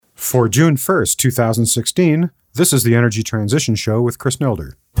For June 1st, 2016, this is the Energy Transition Show with Chris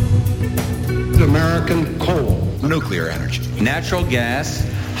Nilder. American coal, nuclear energy, natural gas,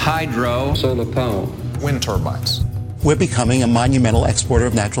 hydro, solar power, wind turbines. We're becoming a monumental exporter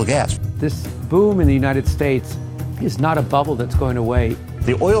of natural gas. This boom in the United States is not a bubble that's going away.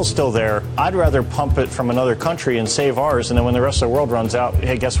 The oil's still there. I'd rather pump it from another country and save ours, and then when the rest of the world runs out,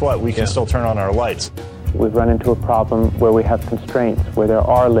 hey, guess what? We can still turn on our lights. We've run into a problem where we have constraints, where there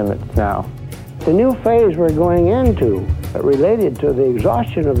are limits now. The new phase we're going into, related to the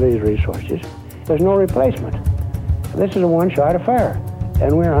exhaustion of these resources, there's no replacement. This is a one-shot affair,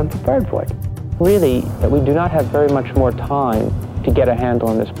 and we're unprepared for it. Really, we do not have very much more time to get a handle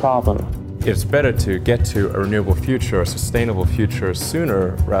on this problem. It's better to get to a renewable future, a sustainable future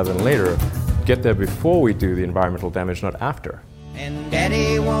sooner rather than later. Get there before we do the environmental damage, not after. And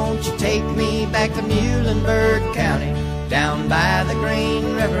Daddy, won't you take me back to Muhlenberg County, down by the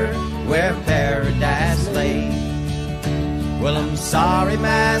Green River, where paradise lay? Well, I'm sorry,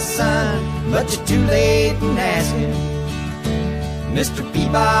 my son, but you're too late in asking. Mr.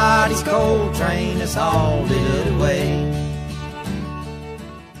 Peabody's coal train has hauled it away.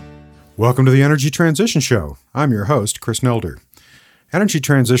 Welcome to the Energy Transition Show. I'm your host, Chris Nilder. Energy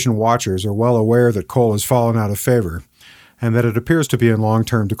transition watchers are well aware that coal has fallen out of favor and that it appears to be in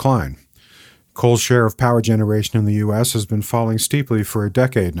long-term decline. Coal's share of power generation in the U.S. has been falling steeply for a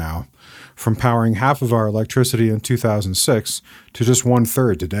decade now, from powering half of our electricity in 2006 to just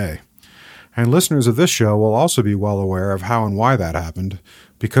one-third today. And listeners of this show will also be well aware of how and why that happened,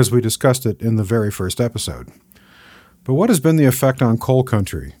 because we discussed it in the very first episode. But what has been the effect on coal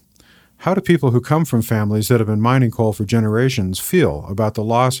country? How do people who come from families that have been mining coal for generations feel about the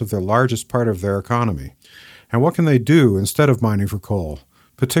loss of their largest part of their economy? And what can they do instead of mining for coal,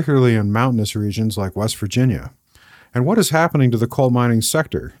 particularly in mountainous regions like West Virginia? And what is happening to the coal mining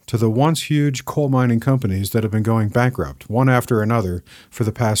sector, to the once huge coal mining companies that have been going bankrupt, one after another, for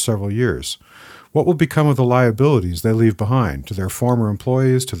the past several years? What will become of the liabilities they leave behind to their former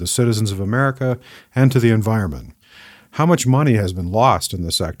employees, to the citizens of America, and to the environment? How much money has been lost in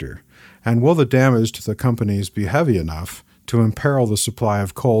the sector? And will the damage to the companies be heavy enough to imperil the supply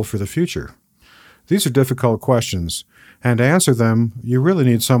of coal for the future? These are difficult questions, and to answer them, you really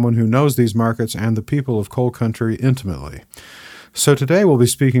need someone who knows these markets and the people of coal country intimately. So today we'll be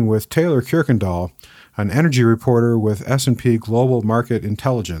speaking with Taylor Kirkendall, an energy reporter with S&P Global Market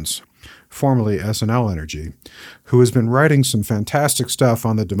Intelligence, formerly S&L Energy, who has been writing some fantastic stuff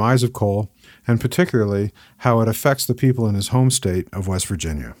on the demise of coal, and particularly how it affects the people in his home state of West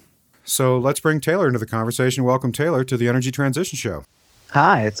Virginia. So let's bring Taylor into the conversation. Welcome, Taylor, to the Energy Transition Show.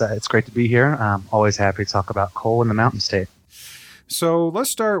 Hi, it's great to be here. I'm always happy to talk about coal in the Mountain State. So let's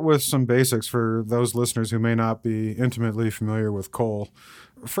start with some basics for those listeners who may not be intimately familiar with coal.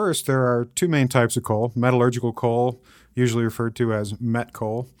 First, there are two main types of coal: metallurgical coal, usually referred to as met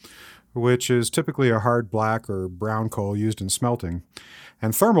coal, which is typically a hard black or brown coal used in smelting,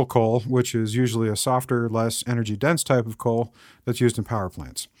 and thermal coal, which is usually a softer, less energy-dense type of coal that's used in power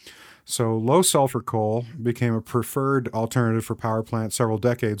plants. So low-sulfur coal became a preferred alternative for power plants several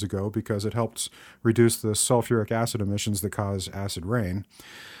decades ago because it helps reduce the sulfuric acid emissions that cause acid rain.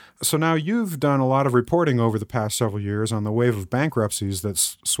 So now you've done a lot of reporting over the past several years on the wave of bankruptcies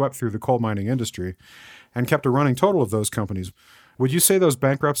that's swept through the coal mining industry and kept a running total of those companies. Would you say those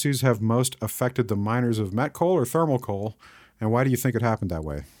bankruptcies have most affected the miners of met coal or thermal coal, and why do you think it happened that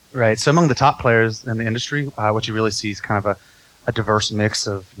way? Right. So among the top players in the industry, what you really see is kind of a diverse mix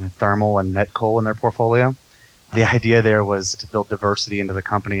of thermal and met coal in their portfolio. The idea there was to build diversity into the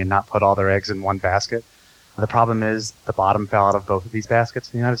company and not put all their eggs in one basket. The problem is the bottom fell out of both of these baskets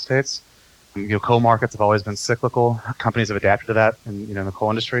in the United States. Coal markets have always been cyclical. Companies have adapted to that in the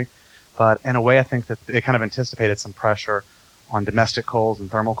coal industry. But in a way, I think that they kind of anticipated some pressure on domestic coals and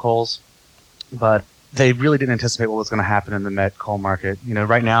thermal coals. But they really didn't anticipate what was going to happen in the met coal market.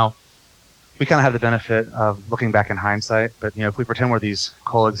 Right now, we kind of have the benefit of looking back in hindsight, but if we pretend we're these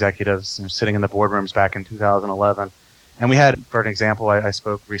coal executives sitting in the boardrooms back in 2011, and we had, for an example, I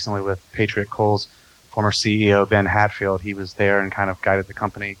spoke recently with Patriot Coal's former CEO, Ben Hatfield. He was there and kind of guided the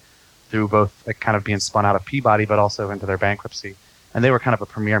company through both kind of being spun out of Peabody, but also into their bankruptcy. And they were kind of a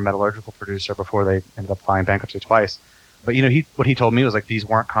premier metallurgical producer before they ended up filing bankruptcy twice. But what he told me was these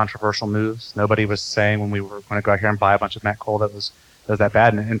weren't controversial moves. Nobody was saying when we were going to go out here and buy a bunch of met coal that was that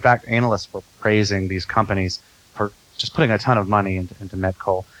bad. And in fact, analysts were praising these companies for just putting a ton of money into met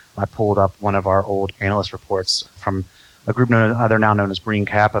coal. I pulled up one of our old analyst reports from a group they're now known as Green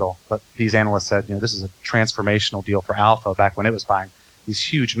Capital. But these analysts said, this is a transformational deal for Alpha back when it was buying these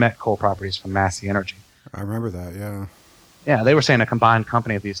huge met coal properties from Massey Energy. I remember that, yeah. Yeah, they were saying a combined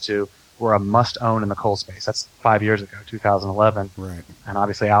company of these two were a must-own in the coal space. That's 5 years ago, 2011. Right. And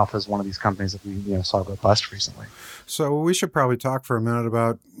obviously Alpha is one of these companies that we saw go bust recently. So we should probably talk for a minute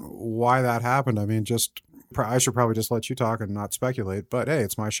about why that happened. I mean, I should probably just let you talk and not speculate, but hey,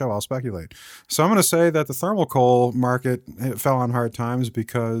 it's my show. I'll speculate. So I'm going to say that the thermal coal market fell on hard times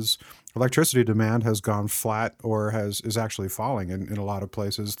because electricity demand has gone flat or is actually falling in a lot of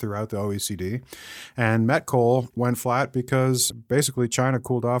places throughout the OECD. And met coal went flat because basically China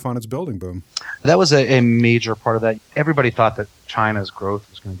cooled off on its building boom. That was a major part of that. Everybody thought that China's growth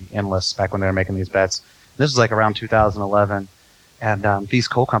was going to be endless back when they were making these bets. This was like around 2011. And these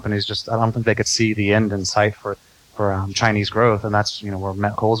coal companies I don't think they could see the end in sight for Chinese growth. And that's, where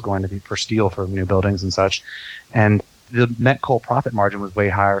met coal is going to be for steel for new buildings and such. And the met coal profit margin was way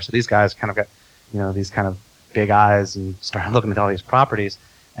higher. So these guys kind of got, these kind of big eyes and started looking at all these properties.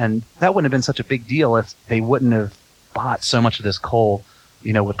 And that wouldn't have been such a big deal if they wouldn't have bought so much of this coal,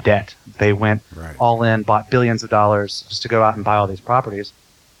 with debt. They went all in, bought billions of dollars just to go out and buy all these properties.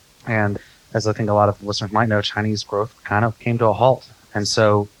 And as I think a lot of listeners might know, Chinese growth kind of came to a halt. And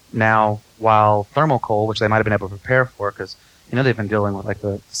so now, while thermal coal, which they might have been able to prepare for because, they've been dealing with like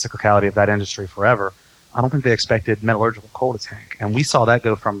the cyclicality of that industry forever, I don't think they expected metallurgical coal to tank. And we saw that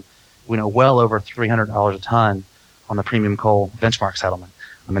go from, well over $300 a ton on the premium coal benchmark settlement.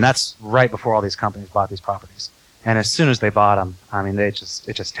 I mean, that's right before all these companies bought these properties. And as soon as they bought them, I mean, it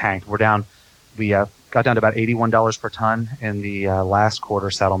just tanked. We got down to about $81 per ton in the last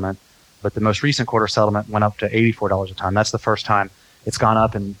quarter settlement. But the most recent quarter settlement went up to $84 a ton. That's the first time it's gone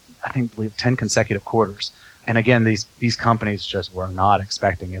up in, I believe 10 consecutive quarters. And again, these companies just were not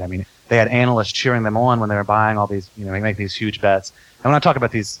expecting it. I mean, they had analysts cheering them on when they were buying all these, make these huge bets. And when I talk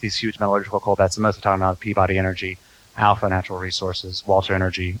about these huge metallurgical coal bets, I'm mostly talking about Peabody Energy, Alpha Natural Resources, Walter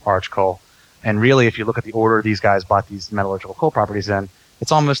Energy, Arch Coal. And really, if you look at the order these guys bought these metallurgical coal properties in,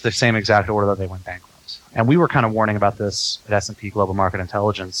 it's almost the same exact order that they went bankrupt. And we were kind of warning about this at S&P Global Market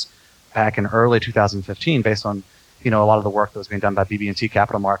Intelligence back in early 2015 based on, a lot of the work that was being done by BB&T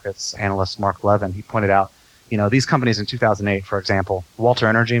Capital Markets analyst Mark Levin. He pointed out, these companies in 2008, for example, Walter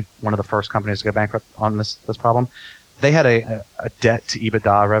Energy, one of the first companies to go bankrupt on this problem, they had a debt to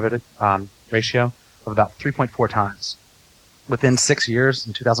EBITDA revenue ratio of about 3.4 times. Within 6 years,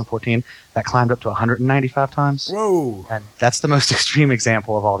 in 2014, that climbed up to 195 times. Whoa! And that's the most extreme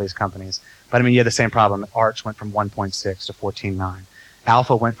example of all these companies. But I mean, you had the same problem. Arch went from 1.6 to 14.9.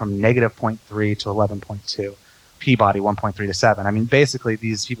 Alpha went from negative 0.3 to 11.2. Peabody 1.3 to 7. I mean, basically,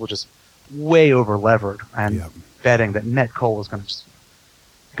 these people just way over levered and betting that net coal was going to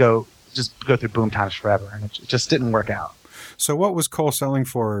go through boom times forever, and it just didn't work out. So what was coal selling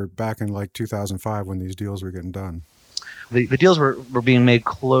for back in like 2005 when these deals were getting done? The deals were being made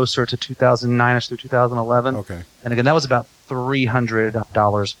closer to 2009ish through 2011. Okay. And again, that was about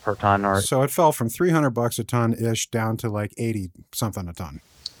 $300 per ton. So it fell from $300 a ton-ish down to like 80 something a ton.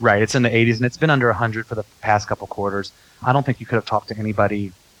 Right. It's in the 80s, and it's been under 100 for the past couple quarters. I don't think you could have talked to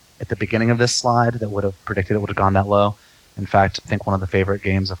anybody at the beginning of this slide that would have predicted it would have gone that low. In fact, I think one of the favorite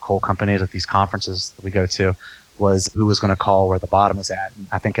games of coal companies at these conferences that we go to was who was going to call where the bottom is at. And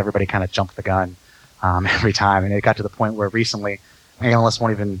I think everybody kind of jumped the gun every time. And it got to the point where recently analysts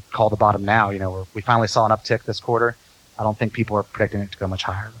won't even call the bottom now. Where we finally saw an uptick this quarter. I don't think people are predicting it to go much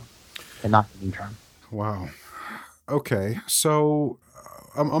higher, though, and not in the meantime. Wow. Okay. So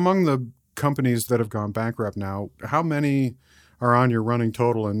among the companies that have gone bankrupt now, how many are on your running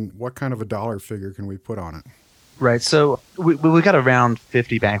total, and what kind of a dollar figure can we put on it? Right. So we got around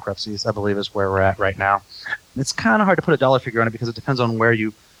 50 bankruptcies, I believe, is where we're at right now. It's kind of hard to put a dollar figure on it because it depends on where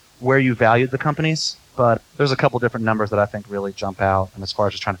you valued the companies. But there's a couple different numbers that I think really jump out. And as far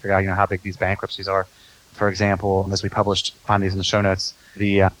as just trying to figure out, how big these bankruptcies are. For example, as we published, find these in the show notes,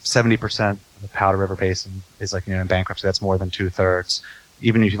 the 70% of the Powder River Basin is in bankruptcy. That's more than 2/3.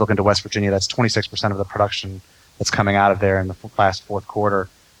 Even if you look into West Virginia, that's 26% of the production that's coming out of there in the last fourth quarter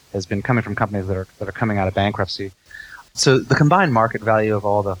has been coming from companies that are coming out of bankruptcy. So the combined market value of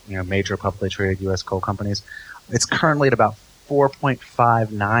all the major publicly traded U.S. coal companies, it's currently at about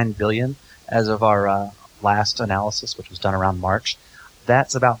 $4.59 billion as of our last analysis, which was done around March.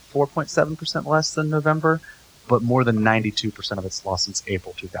 That's about 4.7% less than November, but more than 92% of its loss since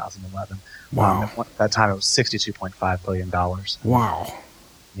April 2011. Wow. At that time, it was $62.5 billion. Wow.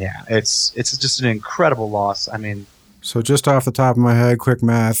 Yeah, it's just an incredible loss. I mean, so just off the top of my head, quick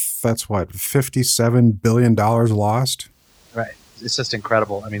math, that's what, $57 billion lost? Right. It's just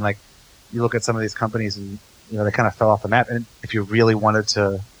incredible. I mean, you look at some of these companies and, they kind of fell off the map. And if you really wanted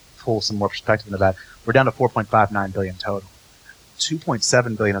to pull some more perspective into that, we're down to $4.59 billion total.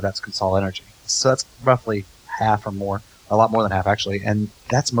 $2.7 billion of that's Consol Energy. So that's roughly half or more a lot more than half actually, and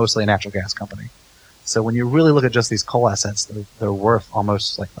that's mostly a natural gas company. So when you really look at just these coal assets, they're worth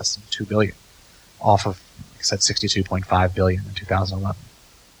almost like less than $2 billion off of, like I said, $62.5 billion in 2011.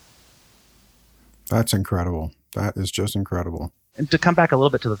 That's incredible. That is just incredible. And to come back a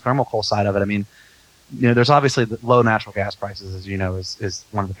little bit to the thermal coal side of it, I mean, there's obviously the low natural gas prices, as you know, is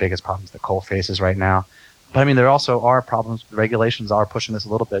one of the biggest problems that coal faces right now. But I mean, there also are problems. The regulations are pushing this a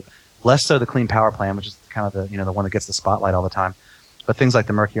little bit. Less so the Clean Power Plan, which is kind of the one that gets the spotlight all the time. But things like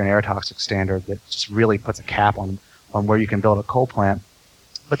the Mercury and Air Toxic Standard that just really puts a cap on where you can build a coal plant.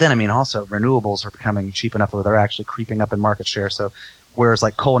 But then, I mean, also renewables are becoming cheap enough where they're actually creeping up in market share. So whereas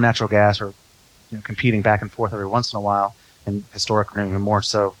like coal and natural gas are competing back and forth every once in a while, and historically even more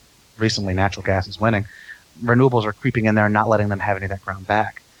so recently natural gas is winning, renewables are creeping in there and not letting them have any of that ground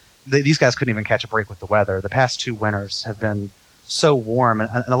back. These guys couldn't even catch a break with the weather. The past 2 winters have been so warm, and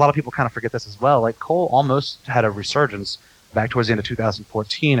a lot of people kind of forget this as well. Like coal almost had a resurgence back towards the end of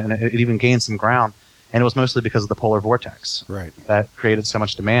 2014, and it even gained some ground, and it was mostly because of the polar vortex. Right. That created so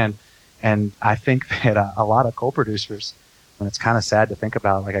much demand. And I think that a lot of coal producers, and it's kind of sad to think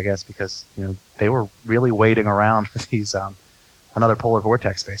about, like I guess, because they were really waiting around for these another polar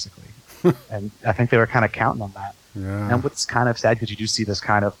vortex, basically. And I think they were kind of counting on that. Yeah. And what's kind of sad, because you do see this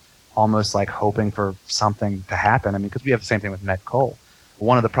kind of almost like hoping for something to happen. I mean, because we have the same thing with met coal.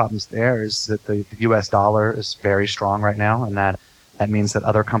 One of the problems there is that the U.S. dollar is very strong right now, and that means that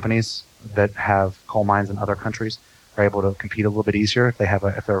other companies that have coal mines in other countries are able to compete a little bit easier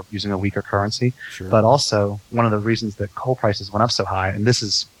if they're using a weaker currency. Sure. But also, one of the reasons that coal prices went up so high, and this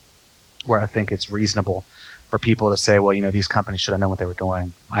is where I think it's reasonable for people to say, well, these companies should have known what they were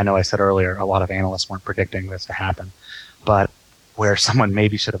doing. I know I said earlier a lot of analysts weren't predicting this to happen, but where someone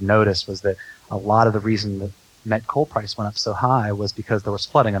maybe should have noticed was that a lot of the reason that met coal price went up so high was because there was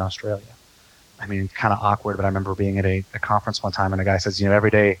flooding in Australia. I mean, kind of awkward, but I remember being at a conference one time, and a guy says,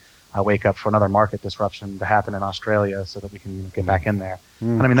 every day I wake up for another market disruption to happen in Australia so that we can get back in there.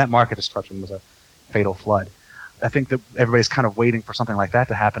 And I mean, that market disruption was a fatal flood. I think that everybody's kind of waiting for something like that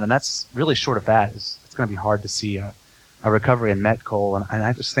to happen, and that's really short of that. It's going to be hard to see a recovery in met coal, and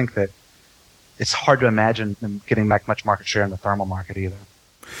I just think that it's hard to imagine them getting back much market share in the thermal market either.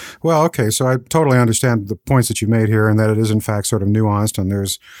 Well, okay, so I totally understand the points that you made here, and that it is in fact sort of nuanced, and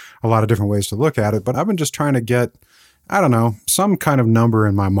there's a lot of different ways to look at it, but I've been just trying to get, I don't know, some kind of number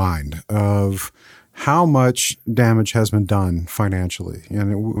in my mind of how much damage has been done financially.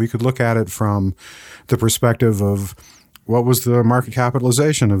 And we could look at it from the perspective of what was the market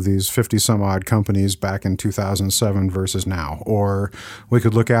capitalization of these 50-some-odd companies back in 2007 versus now? Or we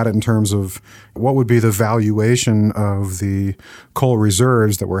could look at it in terms of what would be the valuation of the coal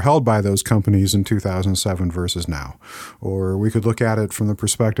reserves that were held by those companies in 2007 versus now. Or we could look at it from the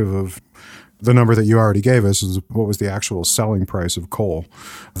perspective of the number that you already gave us is what was the actual selling price of coal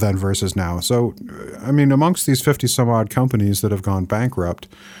then versus now. So, I mean, amongst these 50-some-odd companies that have gone bankrupt,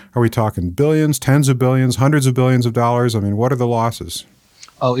 are we talking billions, tens of billions, hundreds of billions of dollars? I mean, what are the losses?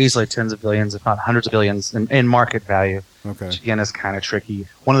 Oh, easily tens of billions, if not hundreds of billions in market value, okay, which again is kind of tricky.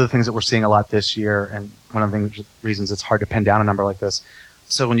 One of the things that we're seeing a lot this year, and one of the reasons it's hard to pin down a number like this,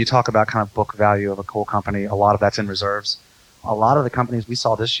 so when you talk about kind of book value of a coal company, a lot of that's in reserves. A lot of the companies we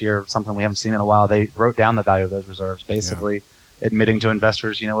saw this year, something we haven't seen in a while, they wrote down the value of those reserves, basically admitting to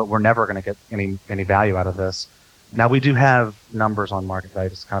investors, we're never going to get any value out of this. Now, we do have numbers on market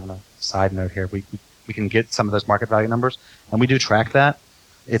value. Just kind of a side note here. We can get some of those market value numbers, and we do track that.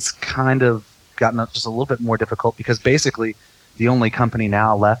 It's kind of gotten just a little bit more difficult because basically the only company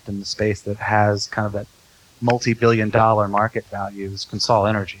now left in the space that has kind of that multi-billion-dollar market value is Consol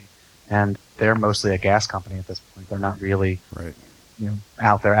Energy. And they're mostly a gas company at this point. They're not really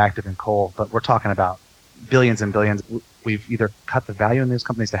out there active in coal. But we're talking about billions and billions. We've either cut the value in these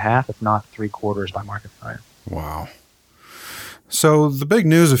companies to half, if not 3/4 by market value. Wow. So the big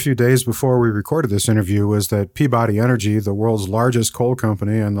news a few days before we recorded this interview was that Peabody Energy, the world's largest coal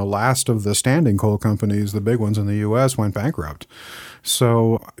company and the last of the standing coal companies, the big ones in the U.S., went bankrupt.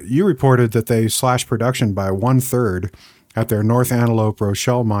 So you reported that they slashed production by 1/3 at their North Antelope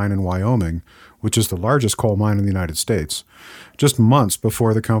Rochelle mine in Wyoming, which is the largest coal mine in the United States, just months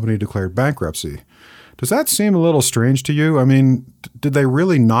before the company declared bankruptcy. Does that seem a little strange to you? I mean, did they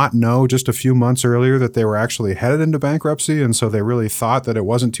really not know just a few months earlier that they were actually headed into bankruptcy, and so they really thought that it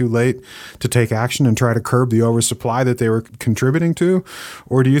wasn't too late to take action and try to curb the oversupply that they were contributing to?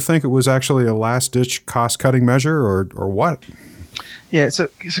 Or do you think it was actually a last-ditch cost-cutting measure, or what? Yeah, so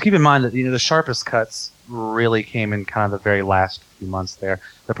keep in mind that the sharpest cuts really came in kind of the very last few months there.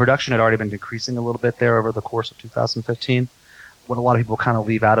 The production had already been decreasing a little bit there over the course of 2015. What a lot of people kind of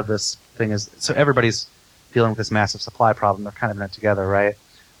leave out of this thing is, so everybody's dealing with this massive supply problem. They're kind of in it together, right?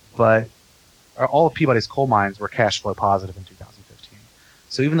 But all of Peabody's coal mines were cash flow positive in 2015.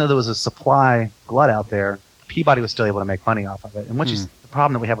 So even though there was a supply glut out there, Peabody was still able to make money off of it. And which is the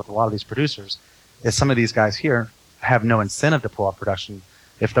problem that we have with a lot of these producers is some of these guys here have no incentive to pull up production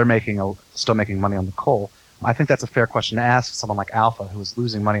if they're still making money on the coal. I think that's a fair question to ask someone like Alpha, who is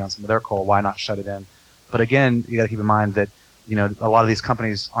losing money on some of their coal. Why not shut it in? But again, you got to keep in mind that a lot of these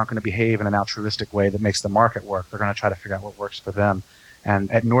companies aren't going to behave in an altruistic way that makes the market work. They're going to try to figure out what works for them. And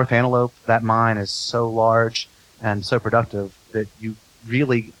at North Antelope, that mine is so large and so productive that you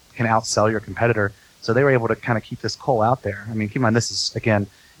really can outsell your competitor. So they were able to kind of keep this coal out there. I mean, keep in mind, this is, again,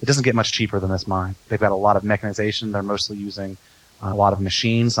 it doesn't get much cheaper than this mine. They've got a lot of mechanization. They're mostly using a lot of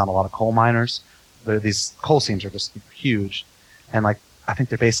machines, not a lot of coal miners. These coal seams are just huge. And I think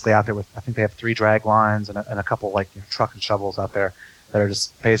they're basically out there with, I think they have 3 drag lines and a couple truck and shovels out there that are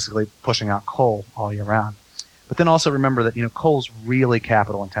just basically pushing out coal all year round. But then also remember that, coal's really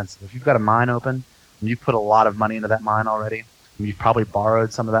capital intensive. If you've got a mine open and you've put a lot of money into that mine already, and you've probably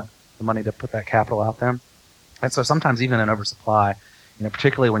borrowed some of the money to put that capital out there. And so sometimes even in oversupply,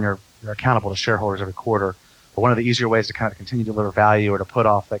 particularly when you're accountable to shareholders every quarter, one of the easier ways to kind of continue to deliver value or to put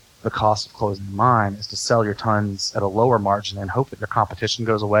off the cost of closing the mine is to sell your tons at a lower margin and hope that your competition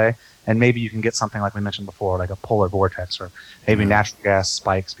goes away. And maybe you can get something like we mentioned before, like a polar vortex, or maybe natural gas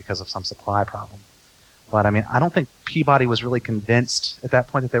spikes because of some supply problem. But I mean, I don't think Peabody was really convinced at that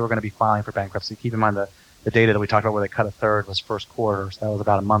point that they were going to be filing for bankruptcy. Keep in mind the data that we talked about where they cut a third was first quarter, so that was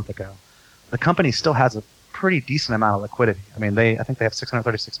about a month ago. The company still has a pretty decent amount of liquidity. I mean, I think they have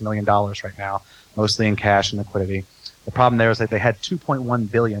 $636 million right now, mostly in cash and liquidity. The problem there is that they had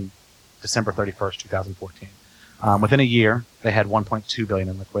 $2.1 billion December 31st, 2014. Within a year, they had $1.2 billion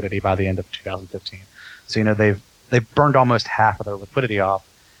in liquidity by the end of 2015. So, they've burned almost half of their liquidity off.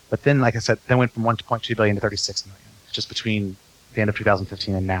 But then, like I said, they went from $1.2 billion to $36 million, just between the end of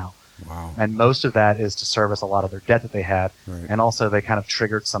 2015 and now. Wow. And most of that is to service a lot of their debt that they had. Right. And also they kind of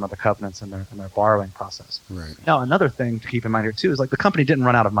triggered some of the covenants in their borrowing process. Right. Now, another thing to keep in mind here too is the company didn't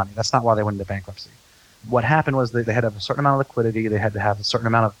run out of money. That's not why they went into bankruptcy. What happened was they had to have a certain amount of liquidity. They had to have a certain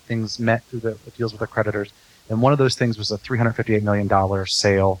amount of things met through the deals with their creditors. And one of those things was a $358 million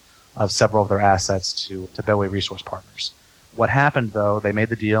sale of several of their assets to Bellway Resource Partners. What happened though, they made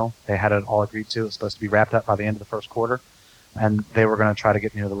the deal. They had it all agreed to. It was supposed to be wrapped up by the end of the first quarter. And they were going to try to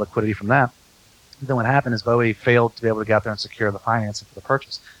get the liquidity from that. Then what happened is Bowie failed to be able to get out there and secure the financing for the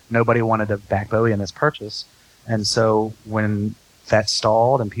purchase. Nobody wanted to back Bowie in this purchase. And so when that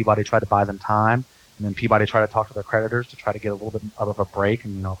stalled and Peabody tried to buy them time, and then Peabody tried to talk to their creditors to try to get a little bit of a break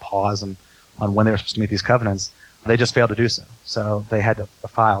and pause on when they were supposed to meet these covenants, they just failed to do so. So they had to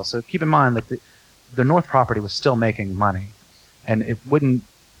file. So keep in mind that the North property was still making money, and it wouldn't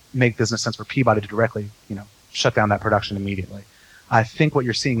make business sense for Peabody to directly shut down that production immediately. I think what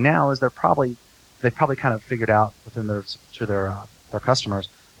you're seeing now is they've probably kind of figured out within their customers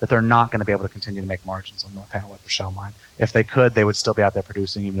that they're not going to be able to continue to make margins on North Antelope or Shell Mine. If they could, they would still be out there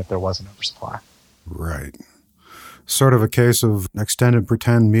producing even if there was an oversupply. Right. Sort of a case of extend and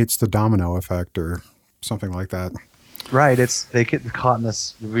pretend meets the domino effect or something like that. Right. They get caught in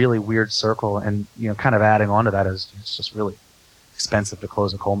this really weird circle, and kind of adding on to that is it's just really expensive to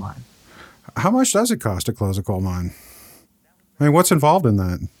close a coal mine. How much does it cost to close a coal mine? I mean, what's involved in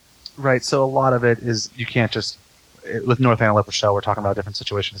that? Right. So a lot of it is you can't just, with North Antelope or Shell, we're talking about a different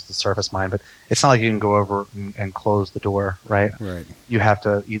situation. It's the surface mine, but it's not like you can go over and close the door, right? Right. You have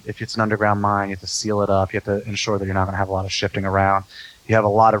to, if it's an underground mine, you have to seal it up. You have to ensure that you're not going to have a lot of shifting around. You have a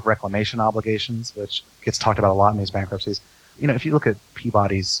lot of reclamation obligations, which gets talked about a lot in these bankruptcies. If you look at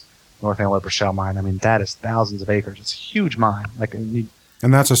Peabody's North Antelope or Shell Mine, I mean, that is thousands of acres. It's a huge mine.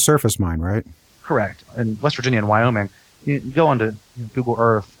 And that's a surface mine, right? Correct. In West Virginia and Wyoming, you go onto Google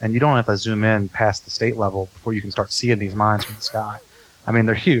Earth, and you don't have to zoom in past the state level before you can start seeing these mines from the sky. I mean,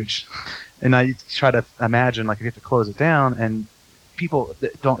 they're huge. And I try to imagine, if you have to close it down, and people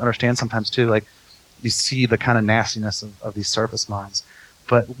don't understand sometimes, too, you see the kind of nastiness of these surface mines.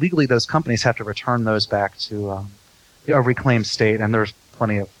 But legally, those companies have to return those back to a reclaimed state, and there's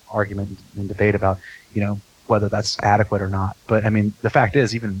plenty of argument and debate about, whether that's adequate or not. But, I mean, the fact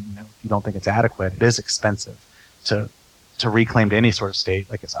is, even if you don't think it's adequate, it is expensive to reclaim to any sort of state,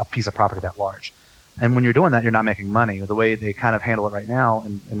 like it's a piece of property that large. And when you're doing that, you're not making money. The way they kind of handle it right now,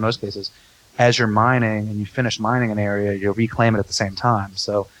 in most cases, as you're mining and you finish mining an area, you reclaim it at the same time.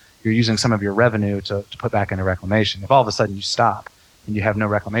 So you're using some of your revenue to put back into reclamation. If all of a sudden you stop and you have no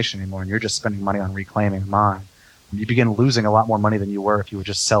reclamation anymore and you're just spending money on reclaiming a mine, you begin losing a lot more money than you were if you were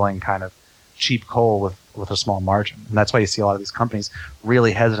just selling kind of cheap coal with a small margin. And that's why you see a lot of these companies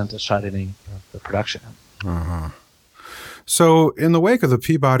really hesitant to shut any the production in. So, in the wake of the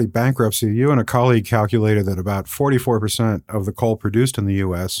Peabody bankruptcy, you and a colleague calculated that about 44% of the coal produced in the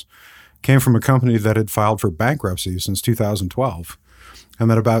U.S. came from a company that had filed for bankruptcy since 2012, and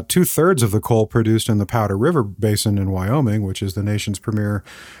that about 2/3 of the coal produced in the Powder River Basin in Wyoming, which is the nation's premier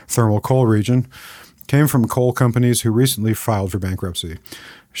thermal coal region, came from coal companies who recently filed for bankruptcy.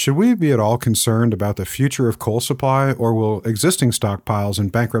 Should we be at all concerned about the future of coal supply, or will existing stockpiles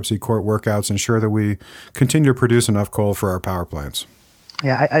and bankruptcy court workouts ensure that we continue to produce enough coal for our power plants?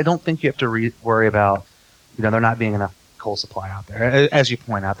 Yeah, I don't think you have to worry about, there not being enough coal supply out there. As you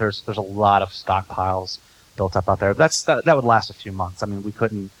point out, there's a lot of stockpiles built up out there. That would last a few months. I mean, we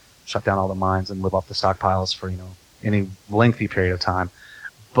couldn't shut down all the mines and live off the stockpiles for any lengthy period of time.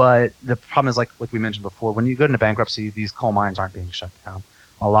 But the problem is, like we mentioned before, when you go into bankruptcy, these coal mines aren't being shut down.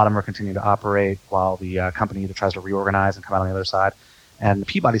 A lot of them are continuing to operate while the company either tries to reorganize and come out on the other side. And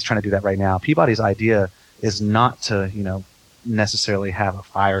Peabody's trying to do that right now. Peabody's idea is not to, necessarily have a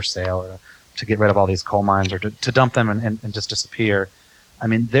fire sale or to get rid of all these coal mines or to dump them and just disappear. I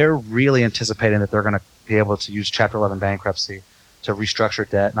mean, they're really anticipating that they're going to be able to use Chapter 11 bankruptcy to restructure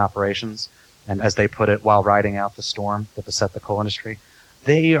debt and operations. And as they put it, while riding out the storm that beset the coal industry,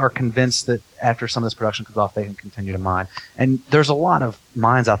 they are convinced that after some of this production comes off, they can continue to mine. And there's a lot of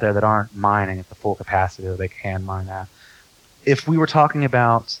mines out there that aren't mining at the full capacity that they can mine at. If we were talking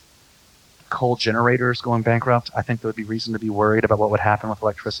about coal generators going bankrupt, I think there would be reason to be worried about what would happen with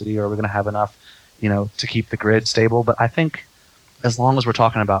electricity. Or are we going to have enough, to keep the grid stable? But I think as long as we're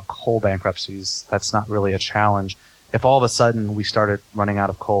talking about coal bankruptcies, that's not really a challenge. If all of a sudden we started running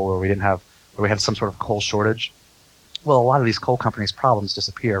out of coal, or we had some sort of coal shortage, well, a lot of these coal companies' problems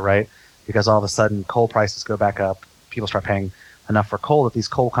disappear, right? Because all of a sudden coal prices go back up, people start paying enough for coal that these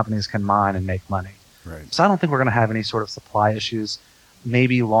coal companies can mine and make money. Right. So I don't think we're going to have any sort of supply issues.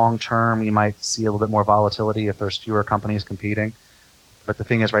 Maybe long term, you might see a little bit more volatility if there's fewer companies competing. But the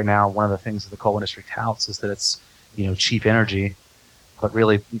thing is, right now, one of the things that the coal industry touts is that it's, cheap energy. But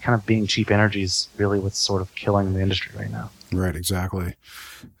really, kind of being cheap energy is really what's sort of killing the industry right now. Right, exactly.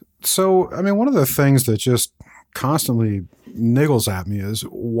 So, I mean, one of the things that just constantly niggles at me is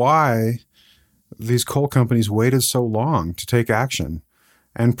why these coal companies waited so long to take action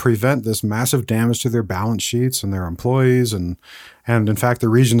and prevent this massive damage to their balance sheets and their employees and in fact the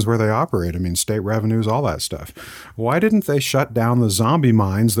regions where they operate. I mean, state revenues, all that stuff. Why didn't they shut down the zombie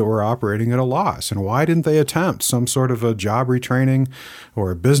mines that were operating at a loss? And why didn't they attempt some sort of a job retraining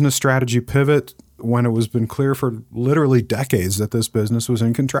or a business strategy pivot when it was been clear for literally decades that this business was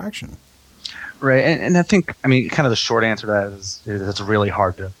in contraction? Right. And I think, kind of the short answer to that is it's really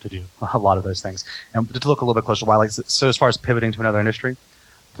hard to do a lot of those things. And to look a little bit closer, so as far as pivoting to another industry,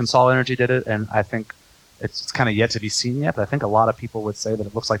 Consol Energy did it, and I think it's kind of yet to be seen yet, but I think a lot of people would say that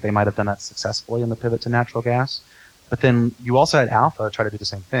it looks like they might have done that successfully in the pivot to natural gas. But then you also had Alpha try to do the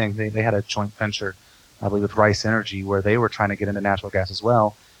same thing. They had a joint venture, I believe, with Rice Energy, where they were trying to get into natural gas as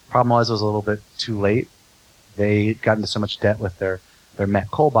well. Problem was, it was a little bit too late. They got into so much debt with their met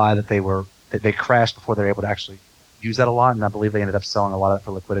coal buy that they crashed before they were able to actually use that a lot, and I believe they ended up selling a lot of that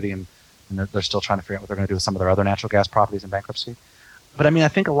for liquidity, and they're still trying to figure out what they're going to do with some of their other natural gas properties in bankruptcy. But I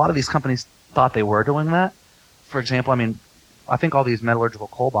think a lot of these companies thought they were doing that. For example, I think all these metallurgical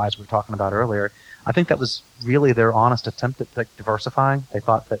coal buys we were talking about earlier, I think that was really their honest attempt at diversifying. They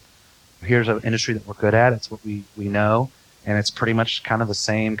thought that here's an industry that we're good at, it's what we know, and it's pretty much kind of the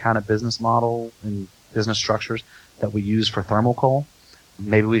same kind of business model and business structures that we use for thermal coal.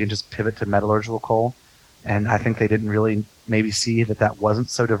 Maybe we can just pivot to metallurgical coal. And I think they didn't really maybe see that wasn't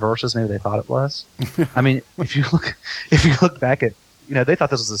so diverse as maybe they thought it was. If you look back at, they thought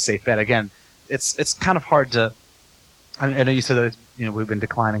this was a safe bet. Again, it's kind of hard to, I know you said that, we've been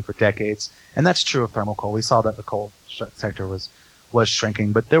declining for decades, and that's true of thermal coal. We saw that the coal sector was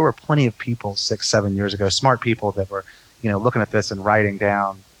shrinking, but there were plenty of people 6-7 years ago, smart people that were, looking at this and writing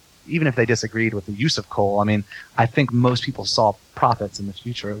down, even if they disagreed with the use of coal. I think most people saw profits in the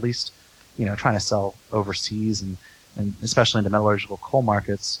future, at least, trying to sell overseas and especially into metallurgical coal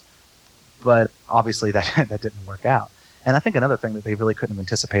markets. But obviously that didn't work out. And I think another thing that they really couldn't have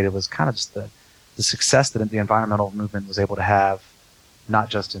anticipated was kind of just the success that the environmental movement was able to have, not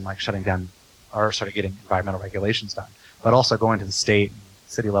just in shutting down or sort of getting environmental regulations done, but also going to the state and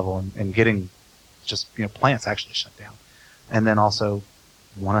city level and getting just, plants actually shut down. And then also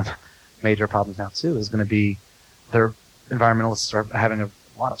one of the major problems now too is going to be their environmentalists are having a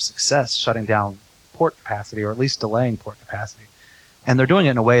lot of success shutting down port capacity, or at least delaying port capacity. And they're doing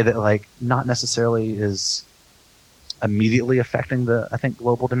it in a way that not necessarily is immediately affecting I think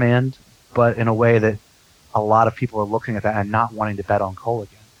global demand, but in a way that a lot of people are looking at that and not wanting to bet on coal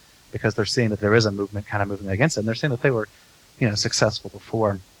again. because they're seeing that there is a movement kind of moving against it, and they're seeing that they were, successful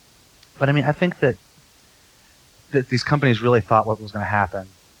before. But I mean, I think that these companies really thought what was going to happen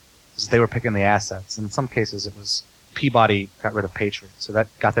is they were picking the assets. And in some cases, it was Peabody got rid of Patriot, so that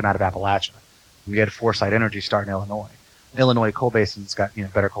got them out of Appalachia. We had Foresight Energy start in Illinois. Illinois coal basin's got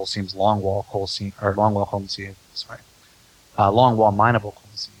better coal seams, longwall mineable coal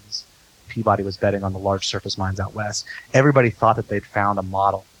seams. Peabody was betting on the large surface mines out west. Everybody thought that they'd found a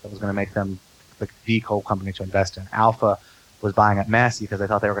model that was going to make them the coal company to invest in. Alpha was buying up Massey because they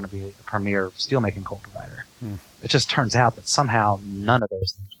thought they were going to be a premier steelmaking coal provider. It just turns out that somehow none of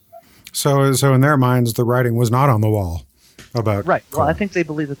those things. So in their minds, the writing was not on the wall about right. coal. Well, I think they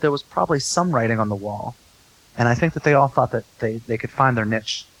believed that there was probably some writing on the wall, and I think that they all thought that they could find their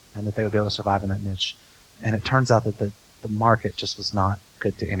niche and that they would be able to survive in that niche. And it turns out that the market just was not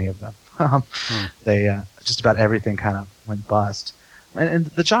good to any of them. They just about everything kind of went bust. And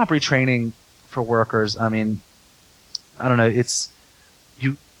the job retraining for workers, I mean, I don't know. It's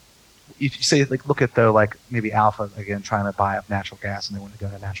if you say look at maybe Alpha again trying to buy up natural gas and they want to go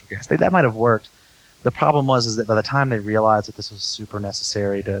to natural gas. That might have worked. The problem is that by the time they realized that this was super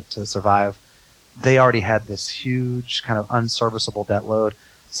necessary to survive, they already had this huge kind of unserviceable debt load.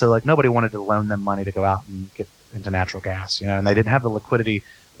 So nobody wanted to loan them money to go out and get into natural gas, and they didn't have the liquidity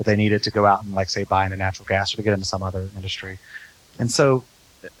that they needed to go out and say buy into natural gas or to get into some other industry. And so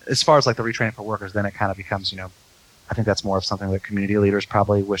as far as the retraining for workers, then it kind of becomes, I think that's more of something that community leaders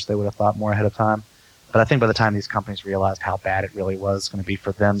probably wish they would have thought more ahead of time. But I think by the time these companies realized how bad it really was going to be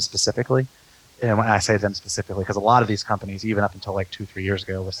for them specifically, and when I say them specifically, because a lot of these companies, even up until 2-3 years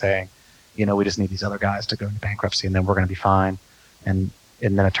ago, were saying, we just need these other guys to go into bankruptcy and then we're going to be fine. And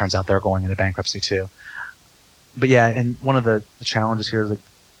then it turns out they're going into bankruptcy too. But yeah, and one of the challenges here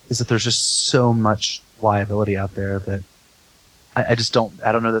is that there's just so much liability out there that I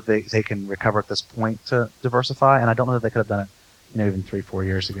don't know that they can recover at this point to diversify, and I don't know that they could have done it, even 3-4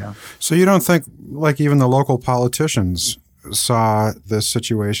 years ago. So you don't think even the local politicians saw this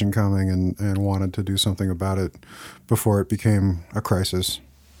situation coming and wanted to do something about it before it became a crisis?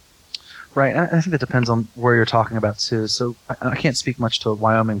 Right. I think it depends on where you're talking about too. So I can't speak much to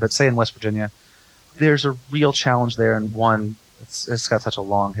Wyoming, but say in West Virginia, there's a real challenge there. And one, it's got such a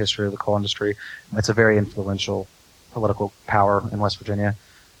long history of the coal industry. It's a very influential political power in West Virginia.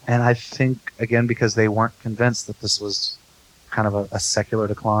 And I think, again, because they weren't convinced that this was kind of a secular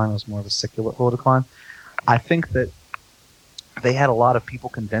decline, it was more of a cyclical decline, I think that they had a lot of people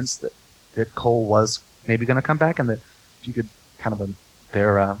convinced that coal was maybe going to come back, and that if you could kind of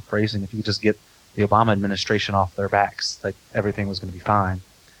their phrasing, if you could just get the Obama administration off their backs, everything was going to be fine.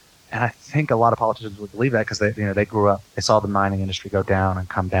 And I think a lot of politicians would believe that because they grew up, they saw the mining industry go down and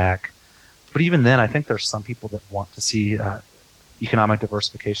come back. But even then, I think there's some people that want to see economic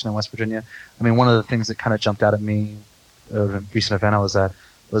diversification in West Virginia. I mean, one of the things that kind of jumped out at me at a recent event I was at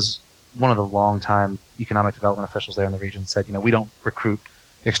was one of the longtime economic development officials there in the region said, we don't recruit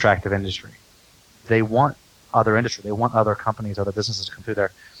the extractive industry. They want other industry. They want other companies, other businesses to come through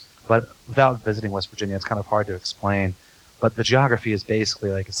there. But without visiting West Virginia, it's kind of hard to explain. But the geography is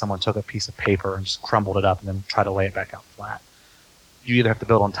basically like if someone took a piece of paper and just crumbled it up and then tried to lay it back out flat. You either have to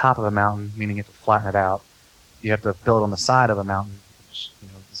build on top of a mountain, meaning you have to flatten it out. You have to build on the side of a mountain, which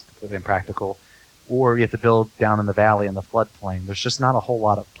is completely impractical. Or you have to build down in the valley in the floodplain. There's just not a whole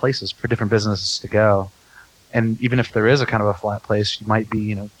lot of places for different businesses to go. And even if there is a kind of a flat place, you might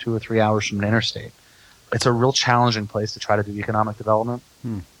be 2 or 3 hours from an interstate. It's a real challenging place to try to do economic development.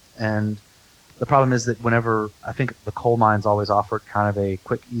 And the problem is that whenever I think the coal mines always offered kind of a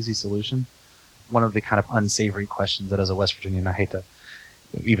quick, easy solution, one of the kind of unsavory questions that as a West Virginian I hate to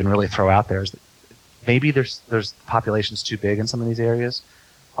even really throw out there is that maybe there's population's too big in some of these areas.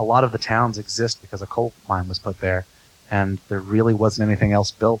 A lot of the towns exist because a coal mine was put there, and there really wasn't anything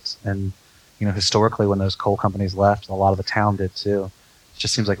else built. And historically, when those coal companies left, a lot of the town did too. It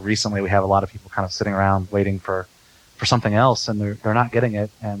just seems like recently we have a lot of people kind of sitting around waiting for something else, and they're not getting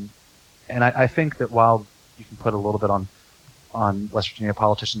it. And I think that while you can put a little bit on West Virginia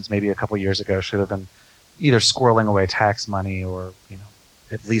politicians, maybe a couple of years ago should have been either squirreling away tax money or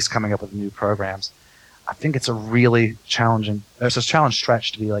at least coming up with new programs. I think it's a really challenging. There's a challenge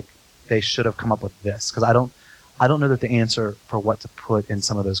stretch to be like they should have come up with this, because I don't know that the answer for what to put in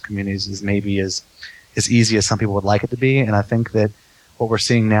some of those communities is maybe as easy as some people would like it to be. And I think that what we're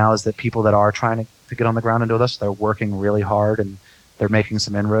seeing now is that people that are trying to get on the ground and do this, they're working really hard and they're making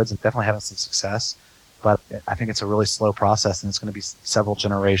some inroads and definitely having some success. But I think it's a really slow process, and it's going to be several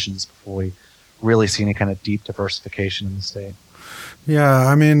generations before we really see any kind of deep diversification in the state. Yeah,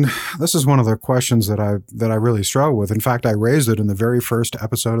 I mean, this is one of the questions that I really struggle with. In fact, I raised it in the very first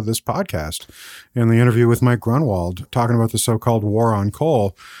episode of this podcast in the interview with Mike Grunwald, talking about the so-called war on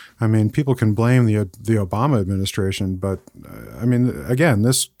coal. I mean, people can blame the Obama administration, but I mean, again,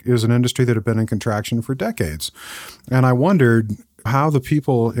 this is an industry that had been in contraction for decades. And I wondered how the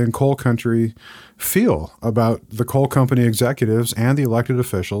people in coal country feel about the coal company executives and the elected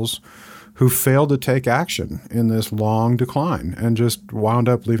officials who failed to take action in this long decline and just wound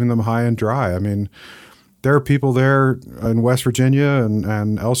up leaving them high and dry. I mean, there are people there in West Virginia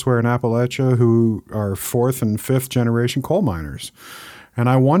and elsewhere in Appalachia who are fourth and fifth generation coal miners. And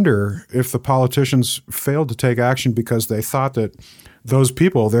I wonder if the politicians failed to take action because they thought that those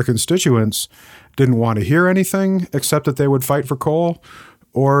people, their constituents, didn't want to hear anything except that they would fight for coal,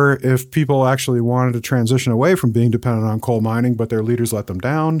 or if people actually wanted to transition away from being dependent on coal mining, but their leaders let them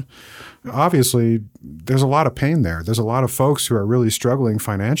down. Obviously, there's a lot of pain there. There's a lot of folks who are really struggling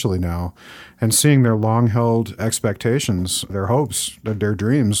financially now and seeing their long-held expectations, their hopes, their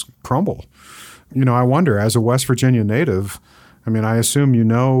dreams crumble. You know, I wonder, as a West Virginia native, I mean, I assume you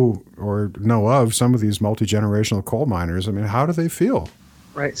know or know of some of these multi-generational coal miners. I mean, how do they feel?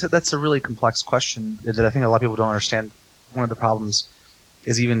 Right. So that's a really complex question that I think a lot of people don't understand. One of the problems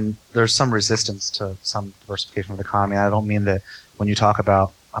is even there's some resistance to some diversification of the economy. I don't mean that when you talk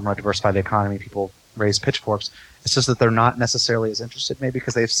about I'm going to diversify the economy, people raise pitchforks. It's just that they're not necessarily as interested, maybe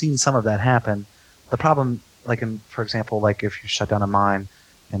because they've seen some of that happen. The problem, for example, like if you shut down a mine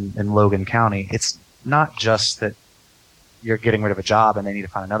in Logan County, it's not just that you're getting rid of a job and they need to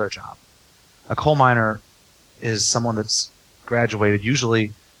find another job. A coal miner is someone that's graduated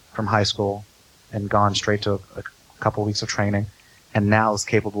usually from high school and gone straight to a couple of weeks of training, and now is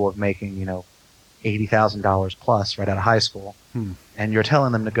capable of making, $80,000 plus right out of high school. And you're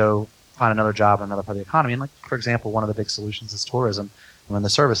telling them to go find another job in another part of the economy. And for example, one of the big solutions is tourism. In the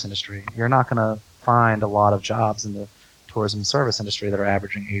service industry, you're not going to find a lot of jobs in the tourism service industry that are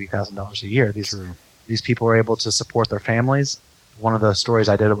averaging $80,000 a year. These people are able to support their families. One of the stories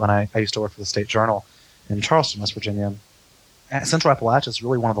I did when I used to work for the State Journal in Charleston, West Virginia, Central Appalachia is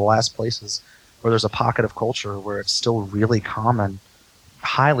really one of the last places where there's a pocket of culture where it's still really common,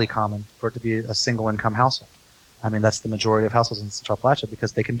 highly common, for it to be a single income household. I mean, that's the majority of households in Central Appalachia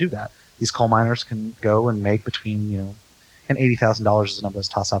because they can do that. These coal miners can go and make between, and $80,000 is a number that's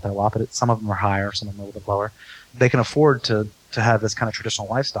tossed out there a lot, but some of them are higher, some of them are a little bit lower. They can afford to have this kind of traditional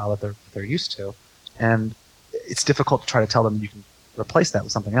lifestyle that they're used to. And it's difficult to try to tell them you can replace that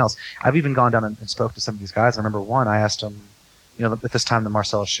with something else. I've even gone down and spoke to some of these guys. I remember one, I asked him, at this time the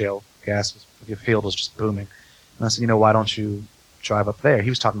Marcellus Shale field was just booming. And I said, why don't you drive up there?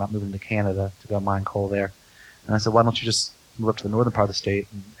 He was talking about moving to Canada to go mine coal there. And I said, why don't you just move up to the northern part of the state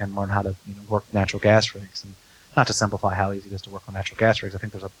and learn how to work natural gas rigs? And not to simplify how easy it is to work on natural gas rigs. I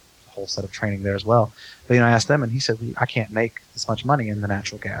think there's a whole set of training there as well. But I asked them, and he said, I can't make as much money in the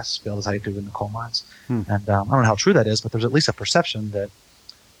natural gas field as I do in the coal mines. And I don't know how true that is, but there's at least a perception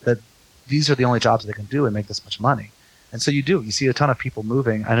that these are the only jobs they can do and make this much money. And so you see a ton of people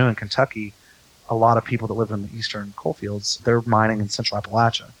moving. I know in Kentucky, a lot of people that live in the eastern coal fields, they're mining in Central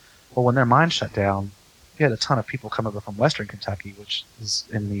Appalachia. Well, when their mines shut down, you had a ton of people come over from western Kentucky, which is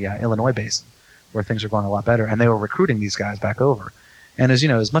in the Illinois basin, where things are going a lot better, and they were recruiting these guys back over. And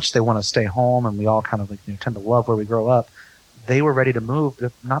as much as they want to stay home, and we all kind of tend to love where we grow up, they were ready to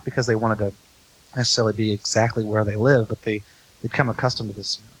move, not because they wanted to necessarily be exactly where they live, but they become accustomed to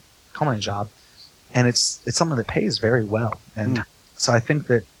this coal mining job, and it's something that pays very well. And so I think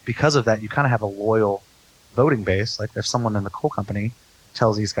that because of that, you kind of have a loyal voting base. Like if someone in the coal company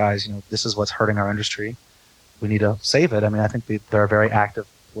tells these guys, this is what's hurting our industry, we need to save it. I mean, I think they're a very active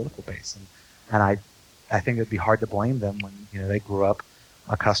political base, and I think it'd be hard to blame them when they grew up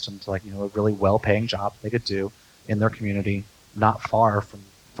accustomed to a really well-paying job they could do in their community, not far from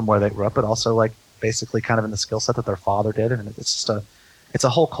where they grew up, but also basically kind of in the skill set that their father did. And it's just it's a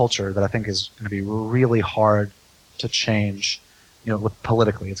whole culture that I think is going to be really hard to change.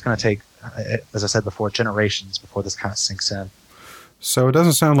 Politically, it's going to take, as I said before, generations before this kind of sinks in. So it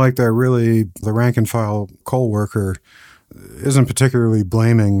doesn't sound like the rank and file coal worker isn't particularly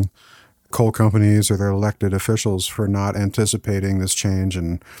blaming coal companies or their elected officials for not anticipating this change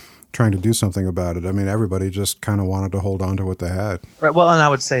and trying to do something about it. I mean, everybody just kind of wanted to hold on to what they had. Right. Well, and I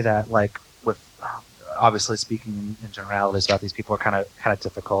would say that, with obviously speaking in generalities about these people are kind of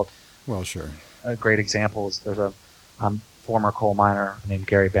difficult. Well, sure. A great example is there's a former coal miner named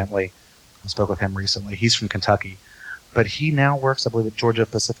Gary Bentley. I spoke with him recently. He's from Kentucky, but he now works, I believe, at Georgia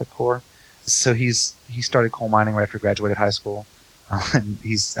Pacific Corps. So he started coal mining right after he graduated high school. And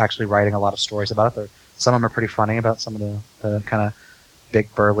he's actually writing a lot of stories about it. Some of them are pretty funny about some of the kind of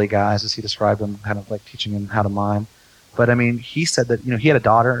big burly guys, as he described them, kind of like teaching them how to mine. But I mean, he said that, he had a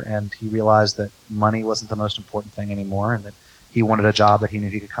daughter and he realized that money wasn't the most important thing anymore and that he wanted a job that he knew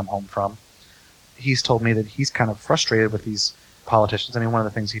he could come home from. He's told me that he's kind of frustrated with these politicians. I mean, one of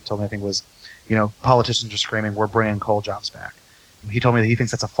the things he told me, I think, was, politicians are screaming, we're bringing coal jobs back. He told me that he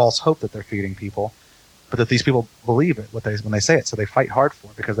thinks that's a false hope that they're feeding people, but that these people believe it when they say it. So they fight hard for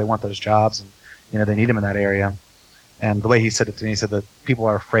it because they want those jobs and, they need them in that area. And the way he said it to me, he said that people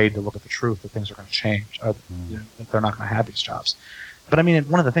are afraid to look at the truth, that things are going to change, or that they're not going to have these jobs. But I mean,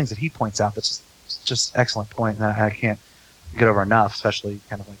 one of the things that he points out that's just excellent point, and I can't get over enough, especially